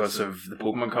Yeah. because of the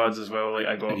Pokemon cards as well. Like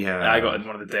I got in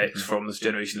one of the decks from this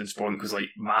generation, and Spoink was like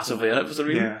massively in it for some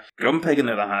reason. Yeah. Grumpig, on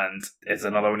the other hand, is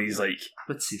another one. He's like, I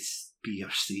would say B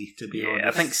or C, to be yeah, honest.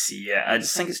 I think C. Yeah, I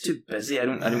just think it's too busy. I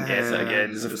don't get it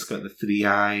again. It's got the 3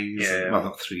 eyes. Yeah. Well,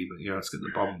 not 3, but it's got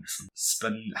the bumps. And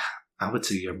Spin. I would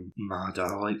say you're mad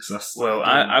Alex. This. Well,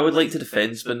 I would like to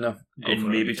defend Spin though, Go and for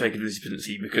maybe try to give it a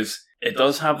C because it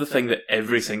does have the thing that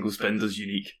every single spin does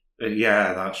unique,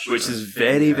 Yeah, that's true. which is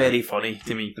very, very funny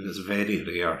to me. And it's very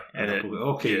rare. And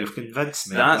Okay, you've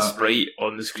convinced me. That sprite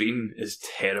on the screen is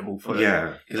terrible for it.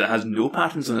 Yeah. Because it has no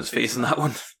patterns on its face in that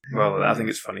one. Well, I think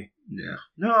it's funny. Yeah.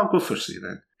 No, I'll go for C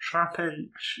then.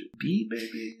 Trapinch, B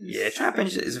maybe? Yeah,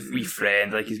 Trapinch is a wee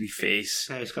friend, like his wee face.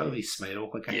 Yeah, he's got a wee smile.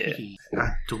 Like, Yeah. I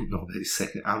don't know about his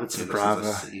second. I would say this Brava. is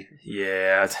a C.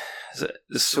 Yeah,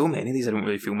 there's so many of these I don't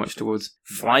really feel much towards.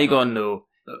 Flygon though,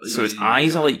 so its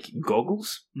eyes are like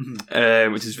goggles,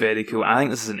 which is very cool. I think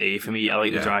this is an A for me. I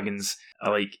like the dragons. I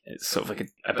like it's sort of like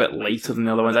a bit lighter than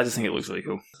the other ones. I just think it looks really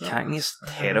cool. Cacnea is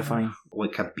terrifying.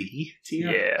 Like a B tier?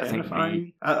 Yeah, I think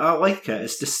Terrifying. I like it.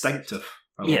 It's distinctive.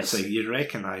 I would Yes. say you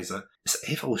recognise it. It's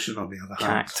evolution on the other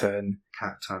hand. Cacturn.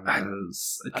 Cacturn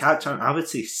is... Cacturn, I would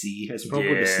say C. It's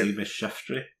probably the same as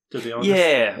Shiftry, to be honest.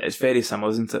 Yeah, it's very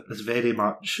similar, isn't it? It's very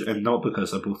much, and not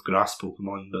because they're both grass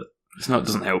Pokemon, but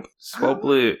Doesn't help.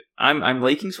 Swablu. I'm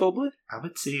liking Swablu. I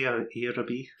would say a A or a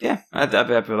B. Yeah, I'd be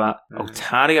happy with that. Yeah.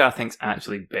 Altaria, I think, is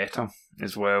actually better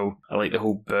as well. I like the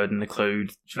whole bird in the cloud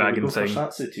dragon We'll go for thing.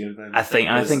 Satsu tier then. I think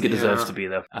it deserves Yeah. to be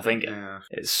there. I think Yeah.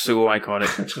 it's so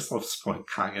iconic. I just love Spoink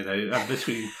hanging out in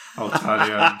between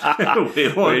Altaria and Where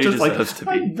Wailord. he Just like, deserves to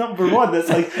be. I'm number one. It's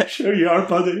like, sure you are,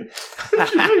 buddy.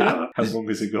 Sure you are. As long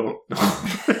as you go.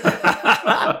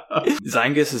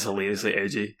 Zangus is hilariously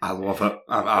edgy. I love it.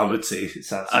 I would say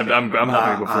it's I'm happy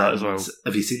to go for that as well.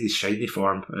 Have you seen his shiny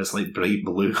form? It's like bright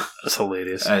blue. It's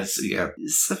hilarious.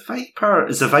 The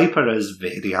Viper is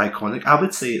very iconic. I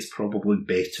would say it's probably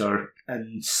better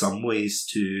in some ways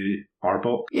to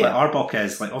Arbok. Yeah. Like, Arbok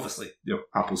is, like, obviously,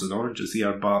 apples and oranges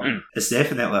here, but it's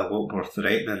definitely a lot more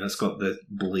threatening. It's got the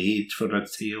blade for a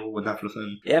tail and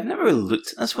everything. Yeah, I've never really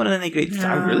looked at this one in any great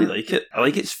detail. I really like it. I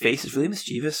like its face. It's really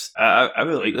mischievous. I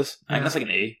really like this. I think that's like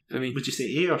an A for me. Would you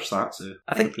say A or Satsu?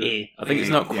 I think A. I think it's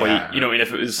not quite, Yeah. you know, I mean,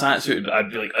 if it was Satsu, I'd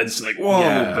be like instantly like, whoa.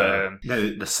 Yeah. But,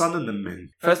 Now, the sun and the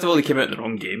moon. first of all, they came out in the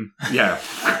wrong game. Yeah.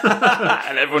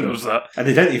 And everyone knows that. And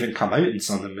they didn't even come out in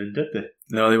Sun and Moon, did they?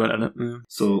 No, they weren't in it.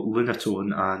 So,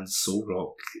 Lunatone and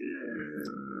Solrock.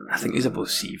 I think these are both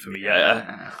C for me.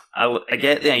 I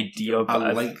get the idea, but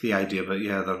I like the idea, but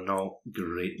yeah, they're not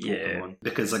great Yeah. Pokemon.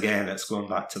 Because again, it's going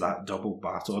back to that double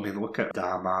battle. I mean, look at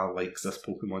Dama likes this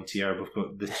Pokemon tier. We've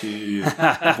got the two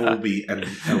Volbeat and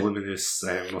Illuminous.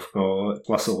 We've got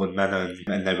Flustle and Minun,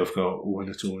 and now we've got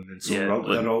Lunatone and Solrock.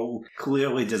 Yeah, They're all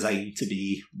clearly designed to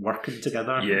be working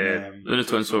together. yeah.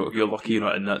 Lunatone, so if you're lucky you're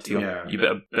not in that tier. Yeah. You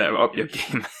better up your game.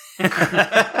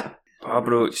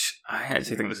 Barbroach, I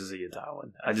actually think this is a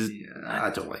Yadalin. I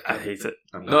don't like it. I hate it.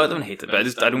 I'm No, I not- don't hate it,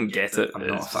 but I don't get it. I'm not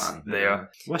a It's just fan. there.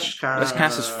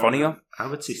 Wishcast is funnier. I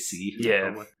would say C.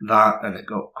 Yeah. Probably. That, and it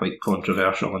got quite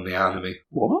controversial in the anime.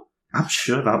 What? I'm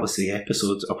sure that was the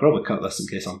episode. I'll probably cut this in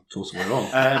case I'm totally wrong.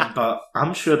 But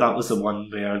I'm sure that was the one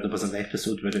where there was an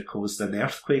episode where it caused an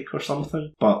earthquake or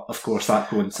something. But of course, that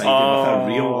coincided with a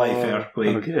real life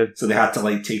earthquake. Okay. So they had to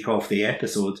like take off the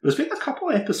episode. There's been a couple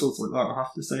of episodes like that, I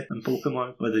have to say, in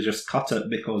Pokemon, where they just cut it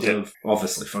because of,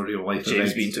 obviously, for real life James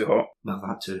events. being too hot. Well,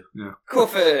 that too. Yeah.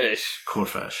 Corphish.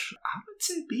 Corphish. I would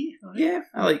say B. Right? Yeah,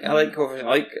 I like Corphish. I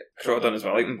like Crawdon as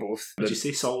well. I like them both. Would you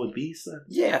say solid Bs then?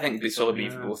 Yeah, I think it'd be solid B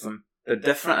for Yeah. both of them. They're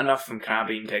different enough from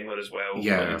Krabby and Kingler as well.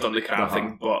 Yeah. Like, they've done the crab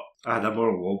thing, but They're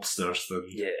more lobsters than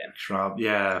yeah. crab.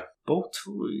 Yeah.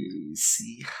 Bolto,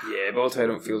 C. Yeah, Balto I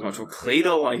don't feel as much. Well,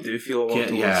 Claydol I do feel a lot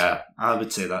towards. Yeah, I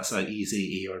would say that's an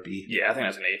easy A or B. Yeah, I think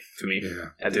that's an A for me. Yeah.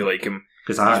 I do like him.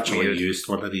 Because I He's actually weird. used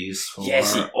one of these for...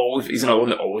 Yes, he's another one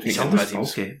that always He's makes it into my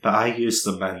always teams. bulky, but I used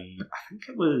them in, I think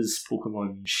it was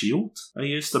Pokemon Shield. I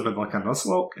used them in like a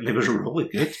Nuzlocke, and they were really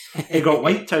good. He got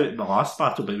wiped out in the last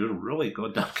battle, but he was really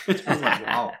goddamn good. I was like,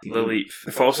 wow. Lily.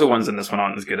 The fossil ones in this one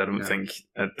aren't as good, I don't Yeah. think.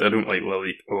 I don't like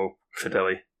Lily or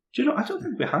Fidelli. Do you know, I don't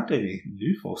think we had any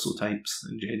new fossil types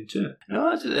in Gen 2.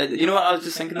 No, you know what, I was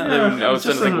just thinking that. Yeah, I was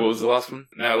trying to just think a- what was the last one.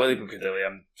 No, Lily and Fidelli,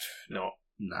 I'm not.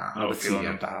 Nah, Not I would say feeling a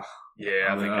them. bah. Yeah,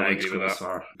 I think I would agree with go that. as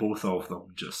far. Both of them,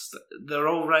 just, they're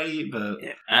alright, but...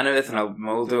 Yeah. I know everything about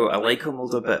Moldo. I like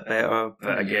Moldo a bit better,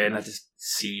 but again, I just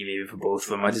see maybe for both of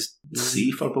them. I just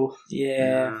C for both.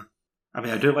 Yeah. I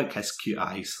mean, I do like his cute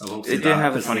eyes. I will say They do that,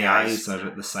 have because funny the eyes. eyes are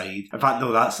at the side. In fact,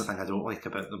 no, that's the thing I don't like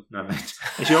about them. Never mind.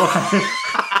 As you know,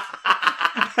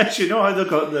 as you know how they've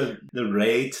got the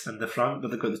red in the front,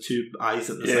 but they've got the two eyes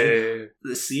at the side?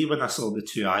 Yeah. See, when I saw the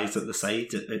two eyes at the side,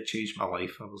 it changed my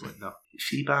life. I was like, no.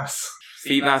 Feebas.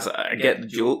 Feebas, I get the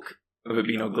joke of it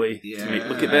being ugly to make it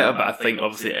look it better, but I think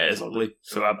obviously it is ugly,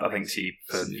 so I think C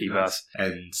for Feebas.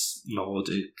 And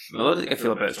Melodic. Melodic, I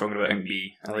feel a bit stronger about him.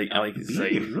 B. I like his B,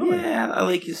 design. really? Yeah, I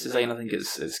like his design. I think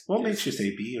it's What makes you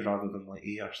say B rather than like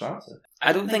A or Saturn?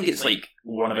 I don't think it's like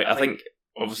one of it. I think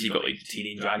obviously you've got like the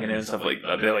Teenage Dragon and stuff like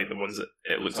that. They're like the ones that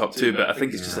it looks up to, but I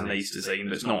think it's just a nice design,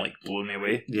 but it's not like blowing me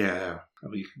away. Yeah. A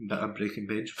wee bit of Breaking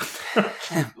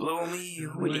Benjamin. Blow me,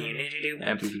 what do you need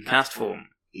to do? Cast form.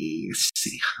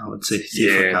 C, I would say C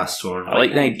for Yeah. Castor. I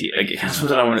like the idea. Like, that's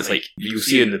what I want. It's like you'll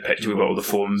see in the picture we've got all the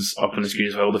forms up on the screen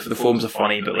as well. The forms are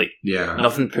funny, but like Yeah.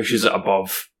 nothing pushes it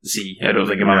above C. I don't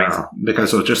think in my mind.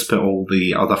 Because I'll just put all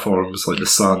the other forms like the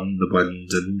sun, the wind,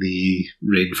 and the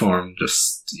rain form.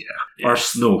 Or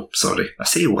snow. Sorry, I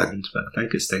say wind, but I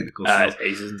think it's technical snow. It's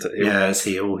ice, isn't it? Yeah, it's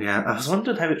hail. Yeah, I was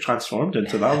wondering how it transformed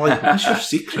into that. I'm like, what's your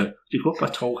secret? You go up a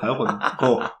tall hill and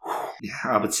go. Yeah,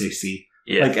 I would say C.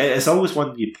 Yeah. Like, it's always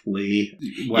one you play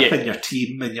within Yeah. your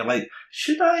team, and you're like,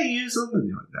 should I use them? And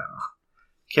you're like, nah.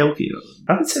 Kelkion.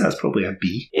 I would say that's probably a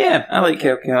B. Yeah, I like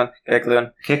Kecleon.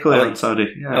 Kecleon,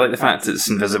 sorry. Yeah. I like the fact it's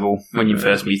invisible when you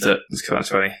first meet it. It's kind of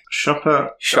funny.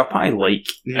 Shopper. Shop I like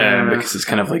Yeah. because it's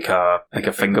kind of like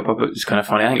a finger puppet. It's kind of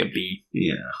funny. I think a B.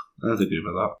 Yeah, I'd agree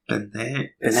with that.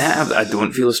 Bennett. Bennett, I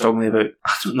don't feel as strongly about.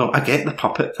 I don't know. I get the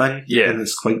puppet thing. Yeah. And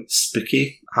it's quite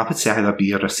spooky. I would say either a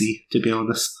B or a C, to be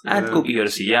honest. I'd go B or a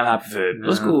C. Yeah, I'm happy for it.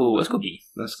 Let's go B.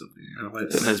 Let's go B. Yeah,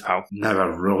 Put him in his pal. now I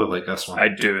really like this one. I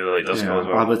do really like this one as I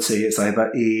well. would say it's either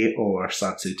A or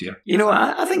Satsudia. You know what?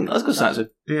 I think let's go Satsu.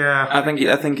 Yeah. I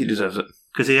think he deserves it.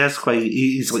 Because he is quite,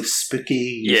 he's like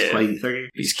spooky, he's Yeah. quite thingy.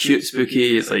 He's cute,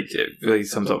 spooky. It's like it really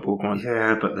sums up Pokemon.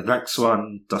 Yeah, but the next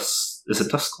one, is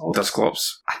it Dusclops?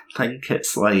 Dusclops. I think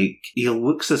it's like, he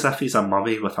looks as if he's a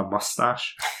mummy with a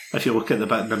mustache. If you look at the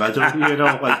bit in the middle, you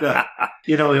know, like that.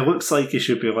 You know, he looks like he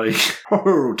should be like,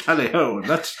 oh, tally ho,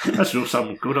 that's real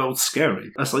some good old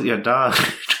scary. That's like your dad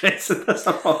dressing as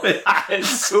a mummy.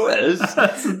 So it is.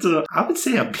 I would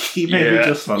say a B maybe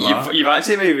just for that. You've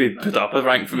actually maybe put up a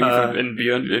rank for me in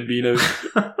B now.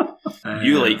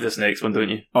 You like this next one, don't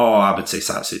you? Oh, I would say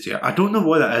Satsudia. I don't know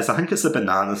what it is. I think it's the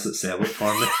bananas that sell it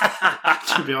for me.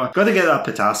 To be honest. Got to get that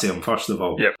potassium, first of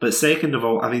all. Yep. But second of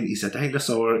all, I mean, he's a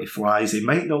dinosaur, he flies, he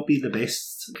might not be the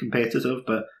best competitive,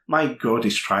 but my god,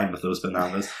 he's trying with those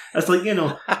bananas. It's like, you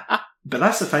know, but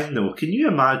that's the thing though, can you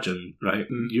imagine, right,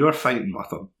 you're fighting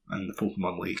with him in the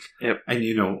Pokemon League, Yep. and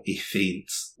you know, he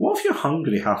faints. What if you're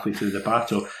hungry halfway through the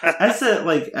battle? Is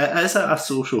it a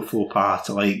social faux pas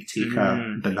to like take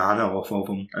a banana off of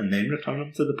him and then return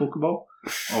him to the Pokeball?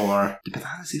 Or do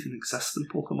bananas even exist in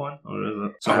Pokemon? Or is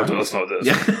it? So let's not do this.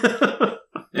 Yeah.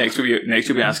 Next we'll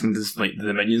be asking does like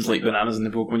the minions like bananas in the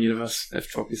Pokemon universe if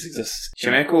Tropius exists.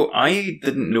 Shimeko, I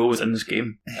didn't know was in this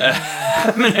game.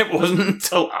 I mean, it wasn't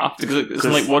until after because it's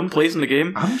in like one place in the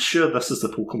game. I'm sure this is the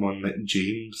Pokemon that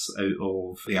James out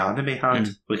of the anime had.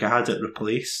 Like I had it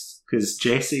replaced because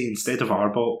Jessie, instead of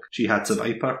Arbok, she had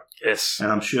Viper. Yes.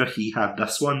 And I'm sure he had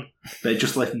this one, but it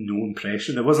just left no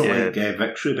impression. It wasn't like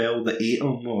Victory Bell that ate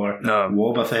him, or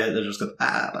Wobbuffet that just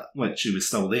got, which she was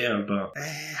still there, but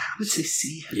I would say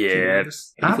C. Yeah.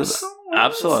 Absol, I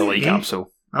like Absol.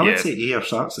 I would say A or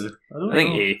Satsu. I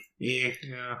think A. A,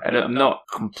 yeah. I'm not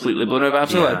completely blown away by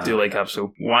Absol. I do like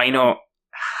Absol. Why not?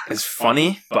 It's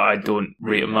funny, but I don't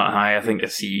rate him that high. I think a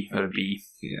C or a B.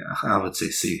 Yeah, I would say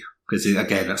C. Because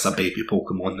again, it's a baby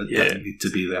Pokemon that didn't need to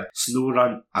be there.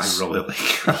 Snorunt, I really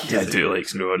like. I do like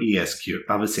Snorunt. He is cute.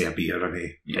 I would say a B or an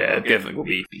A. Yeah, definitely go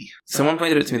B. Someone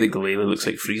pointed out to me that Glalie looks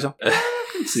like Frieza.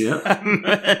 See it?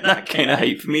 That kind of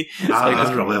hype for me.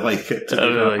 I really like it.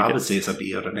 I would say it's a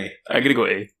B or an A. I'm going to go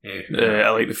A. I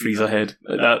like the Frieza head.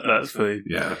 That's funny.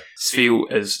 Yeah. Sphere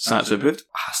is Satsu approved?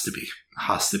 Has to be.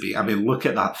 Has to be. I mean, look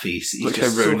at that face. He's look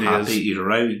just how so round happy. he is. He's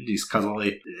round. He's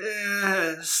cuddly.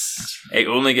 Yes. It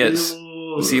only gets...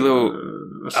 CeeLo,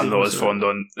 I'm not as fond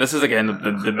on. This is again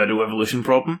the middle evolution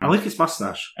problem. I like his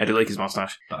mustache. I do like his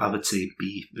mustache. But I would say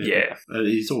B. Yeah.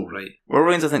 He's alright.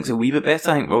 Whirlwind's I think is a wee bit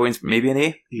better. I think Whirlwind's maybe an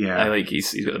A. Yeah. I like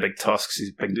he's got the big tusks,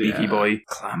 he's a big beaky boy.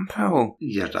 Clamperl.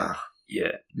 Yeah.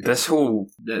 This whole...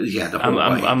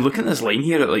 I'm looking at this line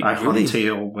here at like... really...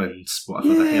 Huntail and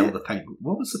whatever the hell the pink...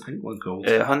 What was the pink one called?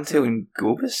 Huntail and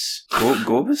Gobus?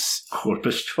 Gobus?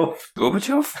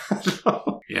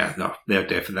 Gorbachev? Yeah, no, they're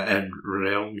definite in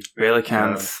realm.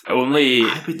 Relicanth. Only...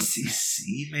 I would say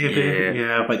C, maybe.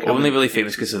 Yeah, like... Only really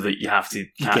famous because of that you have to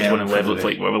catch one and level it,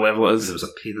 like whatever level it is. It was a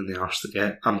pain in the arse to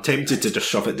get. I'm tempted to just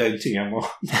shove it down to your mom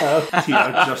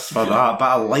just for that, but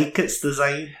I like its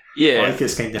design. Yeah. I like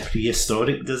its kind of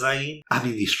prehistoric design. I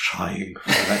mean, he's trying for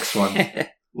the next one.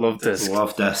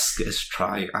 Love-Disc is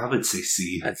trying. I would say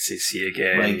C. I'd say C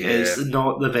again. Like, it's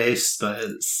not the best, but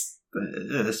it's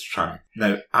trying.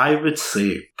 Now, I would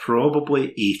say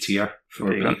probably A tier for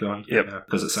Bagon. Yep.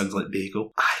 Because it sounds like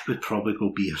bagel. I would probably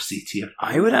go B or C tier.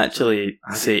 I would actually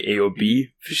say A or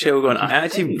B for Shelgon. I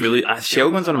actually really...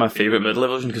 Shelgon's one of my favourite middle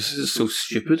evolutions because it's so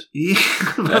stupid. Yeah,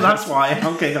 but that's why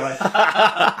I'm kind of like...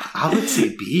 I would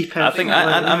say B. I think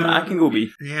I can go B.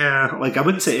 Yeah, like I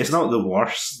wouldn't say it's not the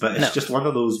worst, but it's just one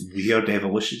of those weird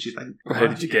evolutions you think. How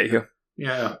did you get here?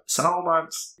 Yeah,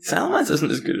 Salamence. Salamence isn't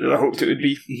as good as I hoped it would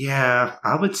be. Yeah,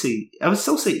 I would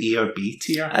still say A or B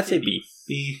tier. I'd say B.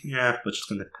 B, yeah, which is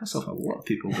going to piss off a lot of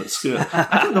people, but screw it.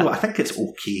 I don't know, I think it's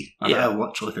okay. I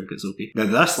literally think it's okay. Now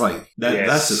this line,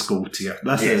 this is gold tier.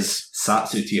 This is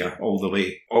Satsu tier all the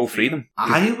way. All three of them.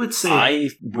 I would say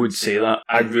that.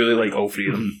 I really like all three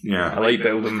of them. Yeah. I like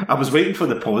Beldum. I was waiting for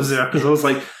the pause there because I was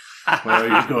like, where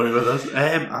are you going with this?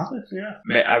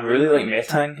 I really like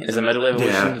Metang as a middle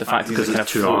evolution. The fact he's kind of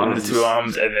floating the two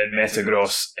arms, and then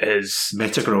Metagross is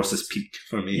peak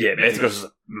for me. Yeah, Metagross is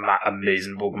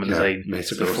amazing Pokemon design.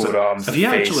 Metagross. The 4 arms.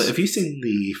 Have you seen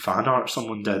the fan art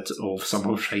someone did of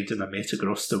someone riding a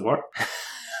Metagross to work?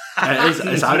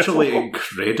 It's actually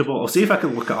incredible. I'll see if I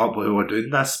can look it up while we're doing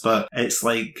this, but it's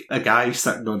like a guy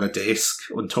sitting on a desk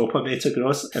on top of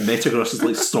Metagross, and Metagross is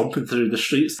like stomping through the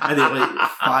streets, and he like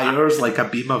fires like a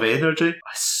beam of energy.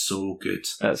 That's so good.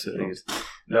 That's really good.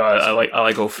 No, I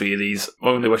like all three of these.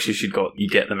 My only wish you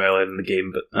get them earlier in the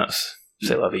game, but that's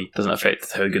c'est la vie. Doesn't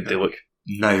affect how good they look.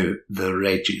 Now, the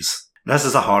Regis. This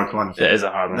is a hard one. It is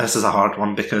a hard one. This is a hard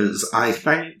one because I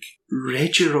think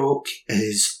Regirock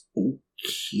is okay.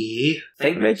 I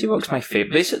think Regirock's my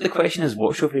favourite. Basically, the question is,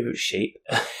 what's your favourite shape?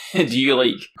 Do you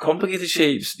like complicated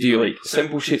shapes? Do you like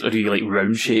simple shapes? Or do you like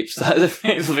round shapes? That is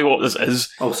effectively what this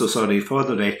is. Also, sorry, for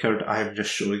the record, I am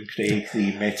just showing Craig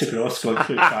the Metagross going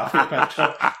through traffic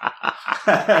picture.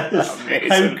 How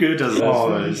good is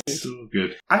that? It's so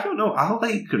good. I don't know, I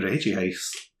like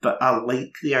Regice, but I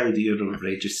like the idea of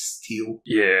Registeel.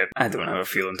 Yeah, I don't have a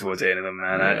feeling towards any of them,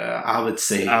 man. I would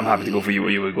say... I'm happy to go for you.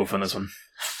 What you would go for this one?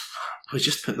 We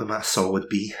just put them at a solid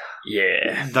B.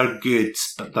 Yeah. They're good,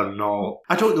 but they're not...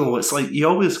 I don't know, it's like you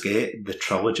always get the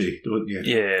trilogy, don't you?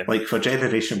 Yeah. Like for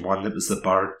Generation 1 it was the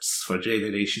birds, for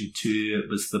Generation 2 it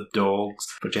was the dogs,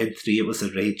 for Gen 3 it was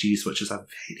the Regis, which is a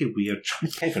very weird... I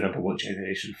can't remember what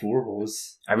Generation 4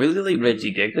 was. I really like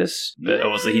Regigigas, but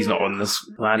obviously he's not on this.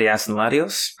 Latias and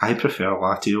Latios. I prefer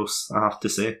Latios, I have to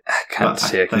say. I can't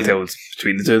say I can tell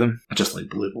between the two of them. I just like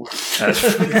Blue Ball. That's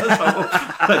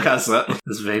it.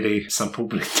 It's very simple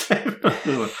breed.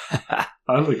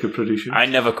 I like a prediction. I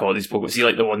never caught these Pokemon. See,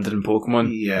 like the Wandering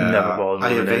Pokemon? Yeah. Never bothered.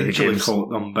 I eventually caught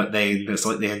them, but then it's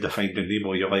like the end of Finding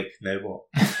Nemo. You're like, now what?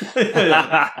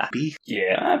 B?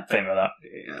 Yeah, I'm fine with that.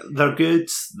 Yeah, they're good.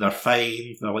 They're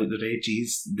fine. They're like the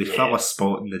Regis. They fill a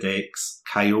spot in the decks.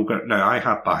 Kyogre. Now, I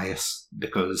have bias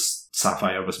because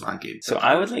Sapphire was my game. So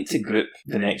I would like to group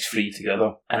the next three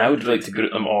together, and I would like to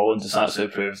group them all into Satsui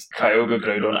Approved: Kyogre,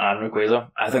 Groudon, and Rayquaza.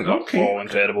 I think they're all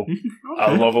incredible. Okay.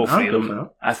 I love all three I'll of go them. for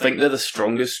that. I think they're the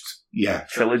strongest Yeah.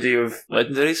 trilogy of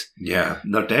legendaries. Yeah,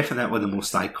 they're definitely the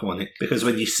most iconic because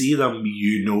when you see them,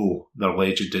 you know they're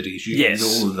legendaries. You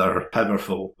Yes. know they're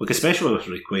powerful. Like, especially with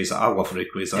Rayquaza. I love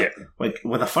Rayquaza. Yeah. Like,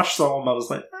 when I first saw him, I was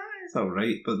like, it's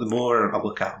alright. But the more I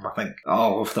look at him, I think, I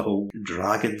love the whole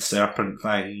dragon serpent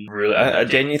thing. Really, I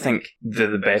genuinely think they're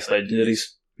the best legendaries.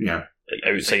 Yeah. Like,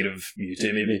 outside of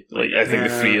Mewtwo, maybe. Like, I think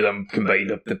the three of them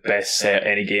combined are the best set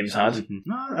any game's had. Mhm.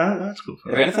 No, that's cool.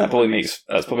 If anything,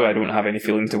 that's probably why I don't have any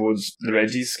feeling towards the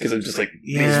Regis, because I'm just like,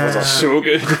 these Yeah. ones are so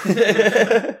good.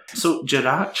 So,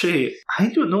 Jirachi, I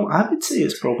don't know, I would say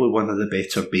it's probably one of the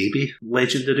better baby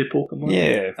legendary Pokemon.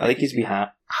 Yeah, I like his wee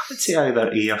hat. I would say either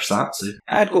A or Satsu.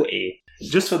 I'd go A.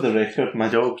 Just for the record, my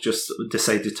dog just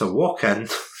decided to walk in,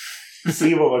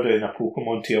 see what we're doing, a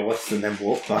Pokemon tier list, and then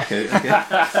walk back out again.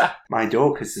 My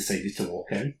dog has decided to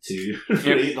walk in to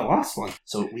rate the last one.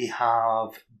 So we have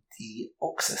the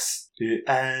Oxus, who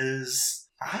is,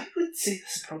 I would say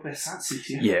this is probably a Satsu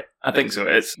tier. Yeah, I think so.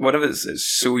 It's one of it's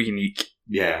so unique.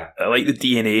 Yeah. I like the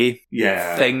DNA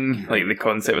Yeah. thing, like the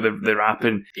concept of the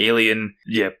rapping alien.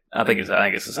 Yeah, I think it's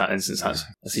an instance. Let's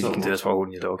see if you can do this while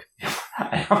holding your dog.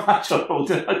 I'm actually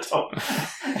holding a dog.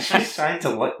 She's trying to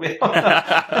lick me.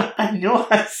 I know,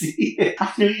 I see it.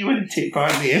 I knew you wouldn't take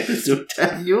part in the episode.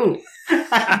 I know.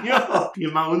 I know.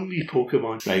 You're my only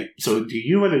Pokemon. Right, so do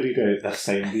you want to read out this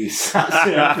time, these?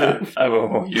 I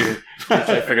will. You try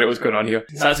to figure out what's going on here.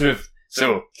 Satsumove.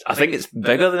 So I think it's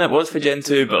bigger than it was for Gen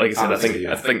 2, but like I said, I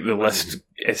think the list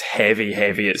is heavy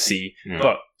at sea. Yeah.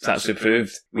 But Satsui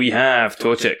Approved. We have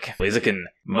Torchic, Blaziken,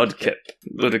 Mudkip,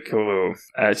 Ludicolo.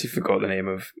 I actually forgot the name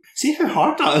of See how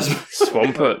hard that is?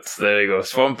 Swampert. There you go.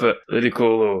 Swampert,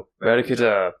 Ludicolo,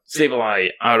 Barracuda,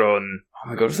 Sableye, Aron. Oh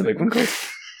my god, what's the big one called?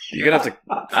 You're gonna have to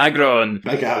Aggron,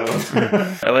 Big Aaron.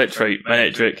 Electrite,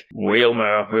 Manectric,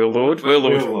 Wailord.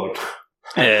 Lord.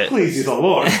 Please, he's a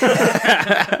lord.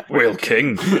 Whale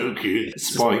King. Okay.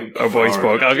 Spoink. Our boy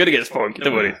Spoink. I was gonna get Spoink.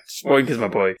 Don't worry. Spoink is my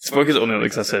boy. Spoink is only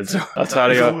like I said. So He's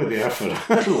Altaria, only there for life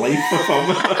of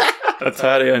him.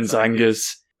 Altaria and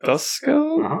Zangus.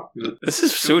 Duskull? Uh-huh. This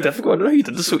is so difficult. I don't know how you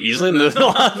did this so easily in the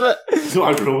last bit. No,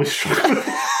 I really struggled.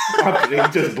 My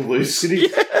brain just blew screen.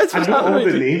 Yes, I know all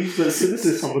the names, but as soon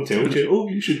as someone tells you, oh,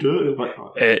 you should do it, I'm like,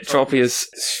 oh. Tropius,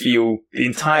 Spheal, the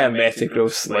entire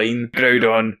Metagross line,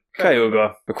 Groudon,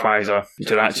 Kyogre, Rayquaza,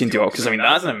 Jirachi and Deoxys. I mean,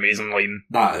 that's an amazing line.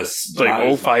 That is Like, that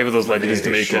all is 5 of those legendaries to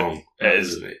very make strong. it. It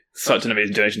is such an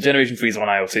amazing generation. Generation 3 is the one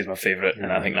I always say is my favourite,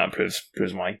 and I think that proves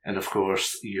why. And of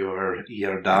course, your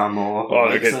Eardamo, Oh,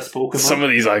 likes okay. this Pokemon. Some of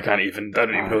these I don't even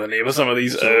know the name of some of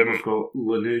these. So we've got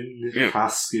Lanoon, yeah.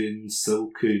 Cascoon,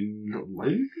 Silcoon,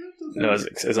 Loud? No, is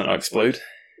it not Explode?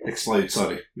 Explode.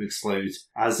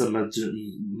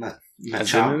 Azumazum.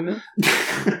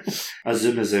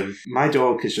 Azumazum. My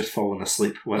dog has just fallen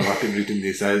asleep while I've been reading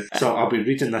these out. So I'll be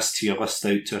reading this tier list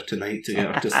out to her tonight to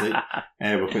get her to sleep.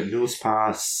 We've got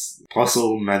Nosepass,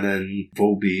 Puzzle, Minin,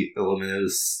 Volbeat,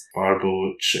 Illuminous,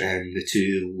 Barboach, and the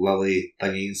 2 Lily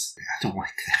thingies. I don't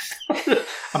like them.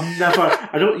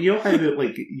 You know how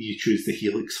like you choose the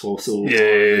Helix fossil or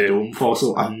the Dome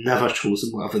fossil? I've never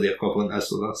chosen whatever the equivalent is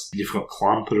for this. You've got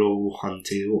Clamperl,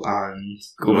 Huntail, and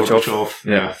Gorbachev.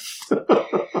 Yeah.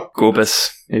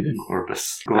 Gorbis, maybe.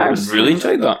 Gorbis. I really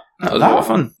enjoyed that. That was a lot of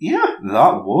fun. Yeah,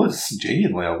 that was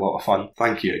genuinely a lot of fun.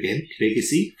 Thank you again, Craigie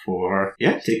C, for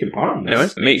taking part in this. Anyway,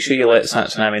 make sure you let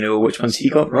Satsunami know which ones he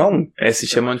got wrong.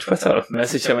 Message him on Twitter.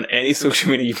 Message him on any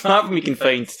social media platform you can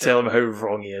find to tell him how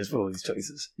wrong he is with all these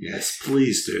choices. Yes,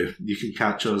 please do. You can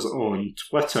catch us on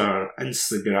Twitter,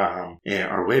 Instagram,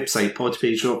 our website,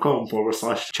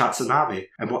 podpage.com/Chatsunami.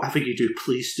 And whatever you do,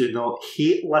 please do not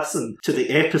hate listen to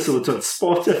the episodes on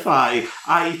Spotify,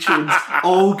 iTunes,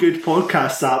 all good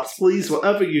podcast apps. Please,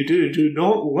 whatever you do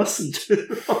not listen to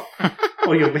them.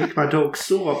 Or you'll make my dog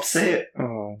so upset.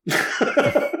 Oh.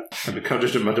 I'm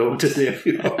encouraging my dog to say a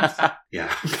few things. Yeah,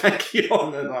 thank you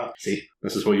on that. See,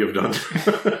 this is what you've done.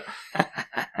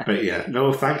 But yeah,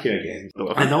 no, thank you again.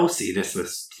 In all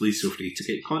seriousness, please feel free to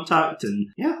get in contact and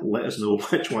let us know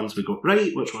which ones we got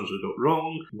right, which ones we got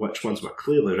wrong, which ones we're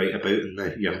clearly right about,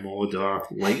 and your mod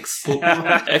likes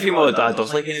Pokemon. If your mod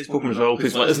does like any of these Pokemon as well,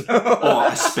 please let us know. Oh,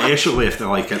 especially if they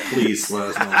like it, please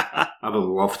let us know. I would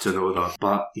love to know that.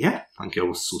 But yeah, thank you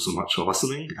all so much for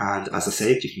listening. And as I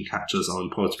said, you can catch us on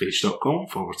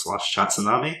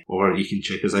podpage.com/Chatsunami, or you can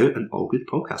check us out on all good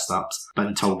podcast apps. But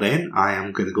until then, I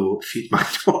am going to go feed my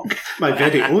dog, my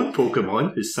very own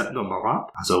Pokemon, who's sitting on my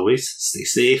lap. As always, stay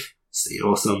safe, stay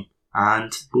awesome,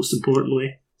 and most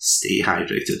importantly, stay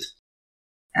hydrated.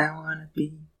 I wanna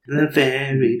be The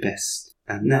very best.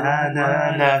 Na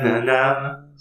na na na na.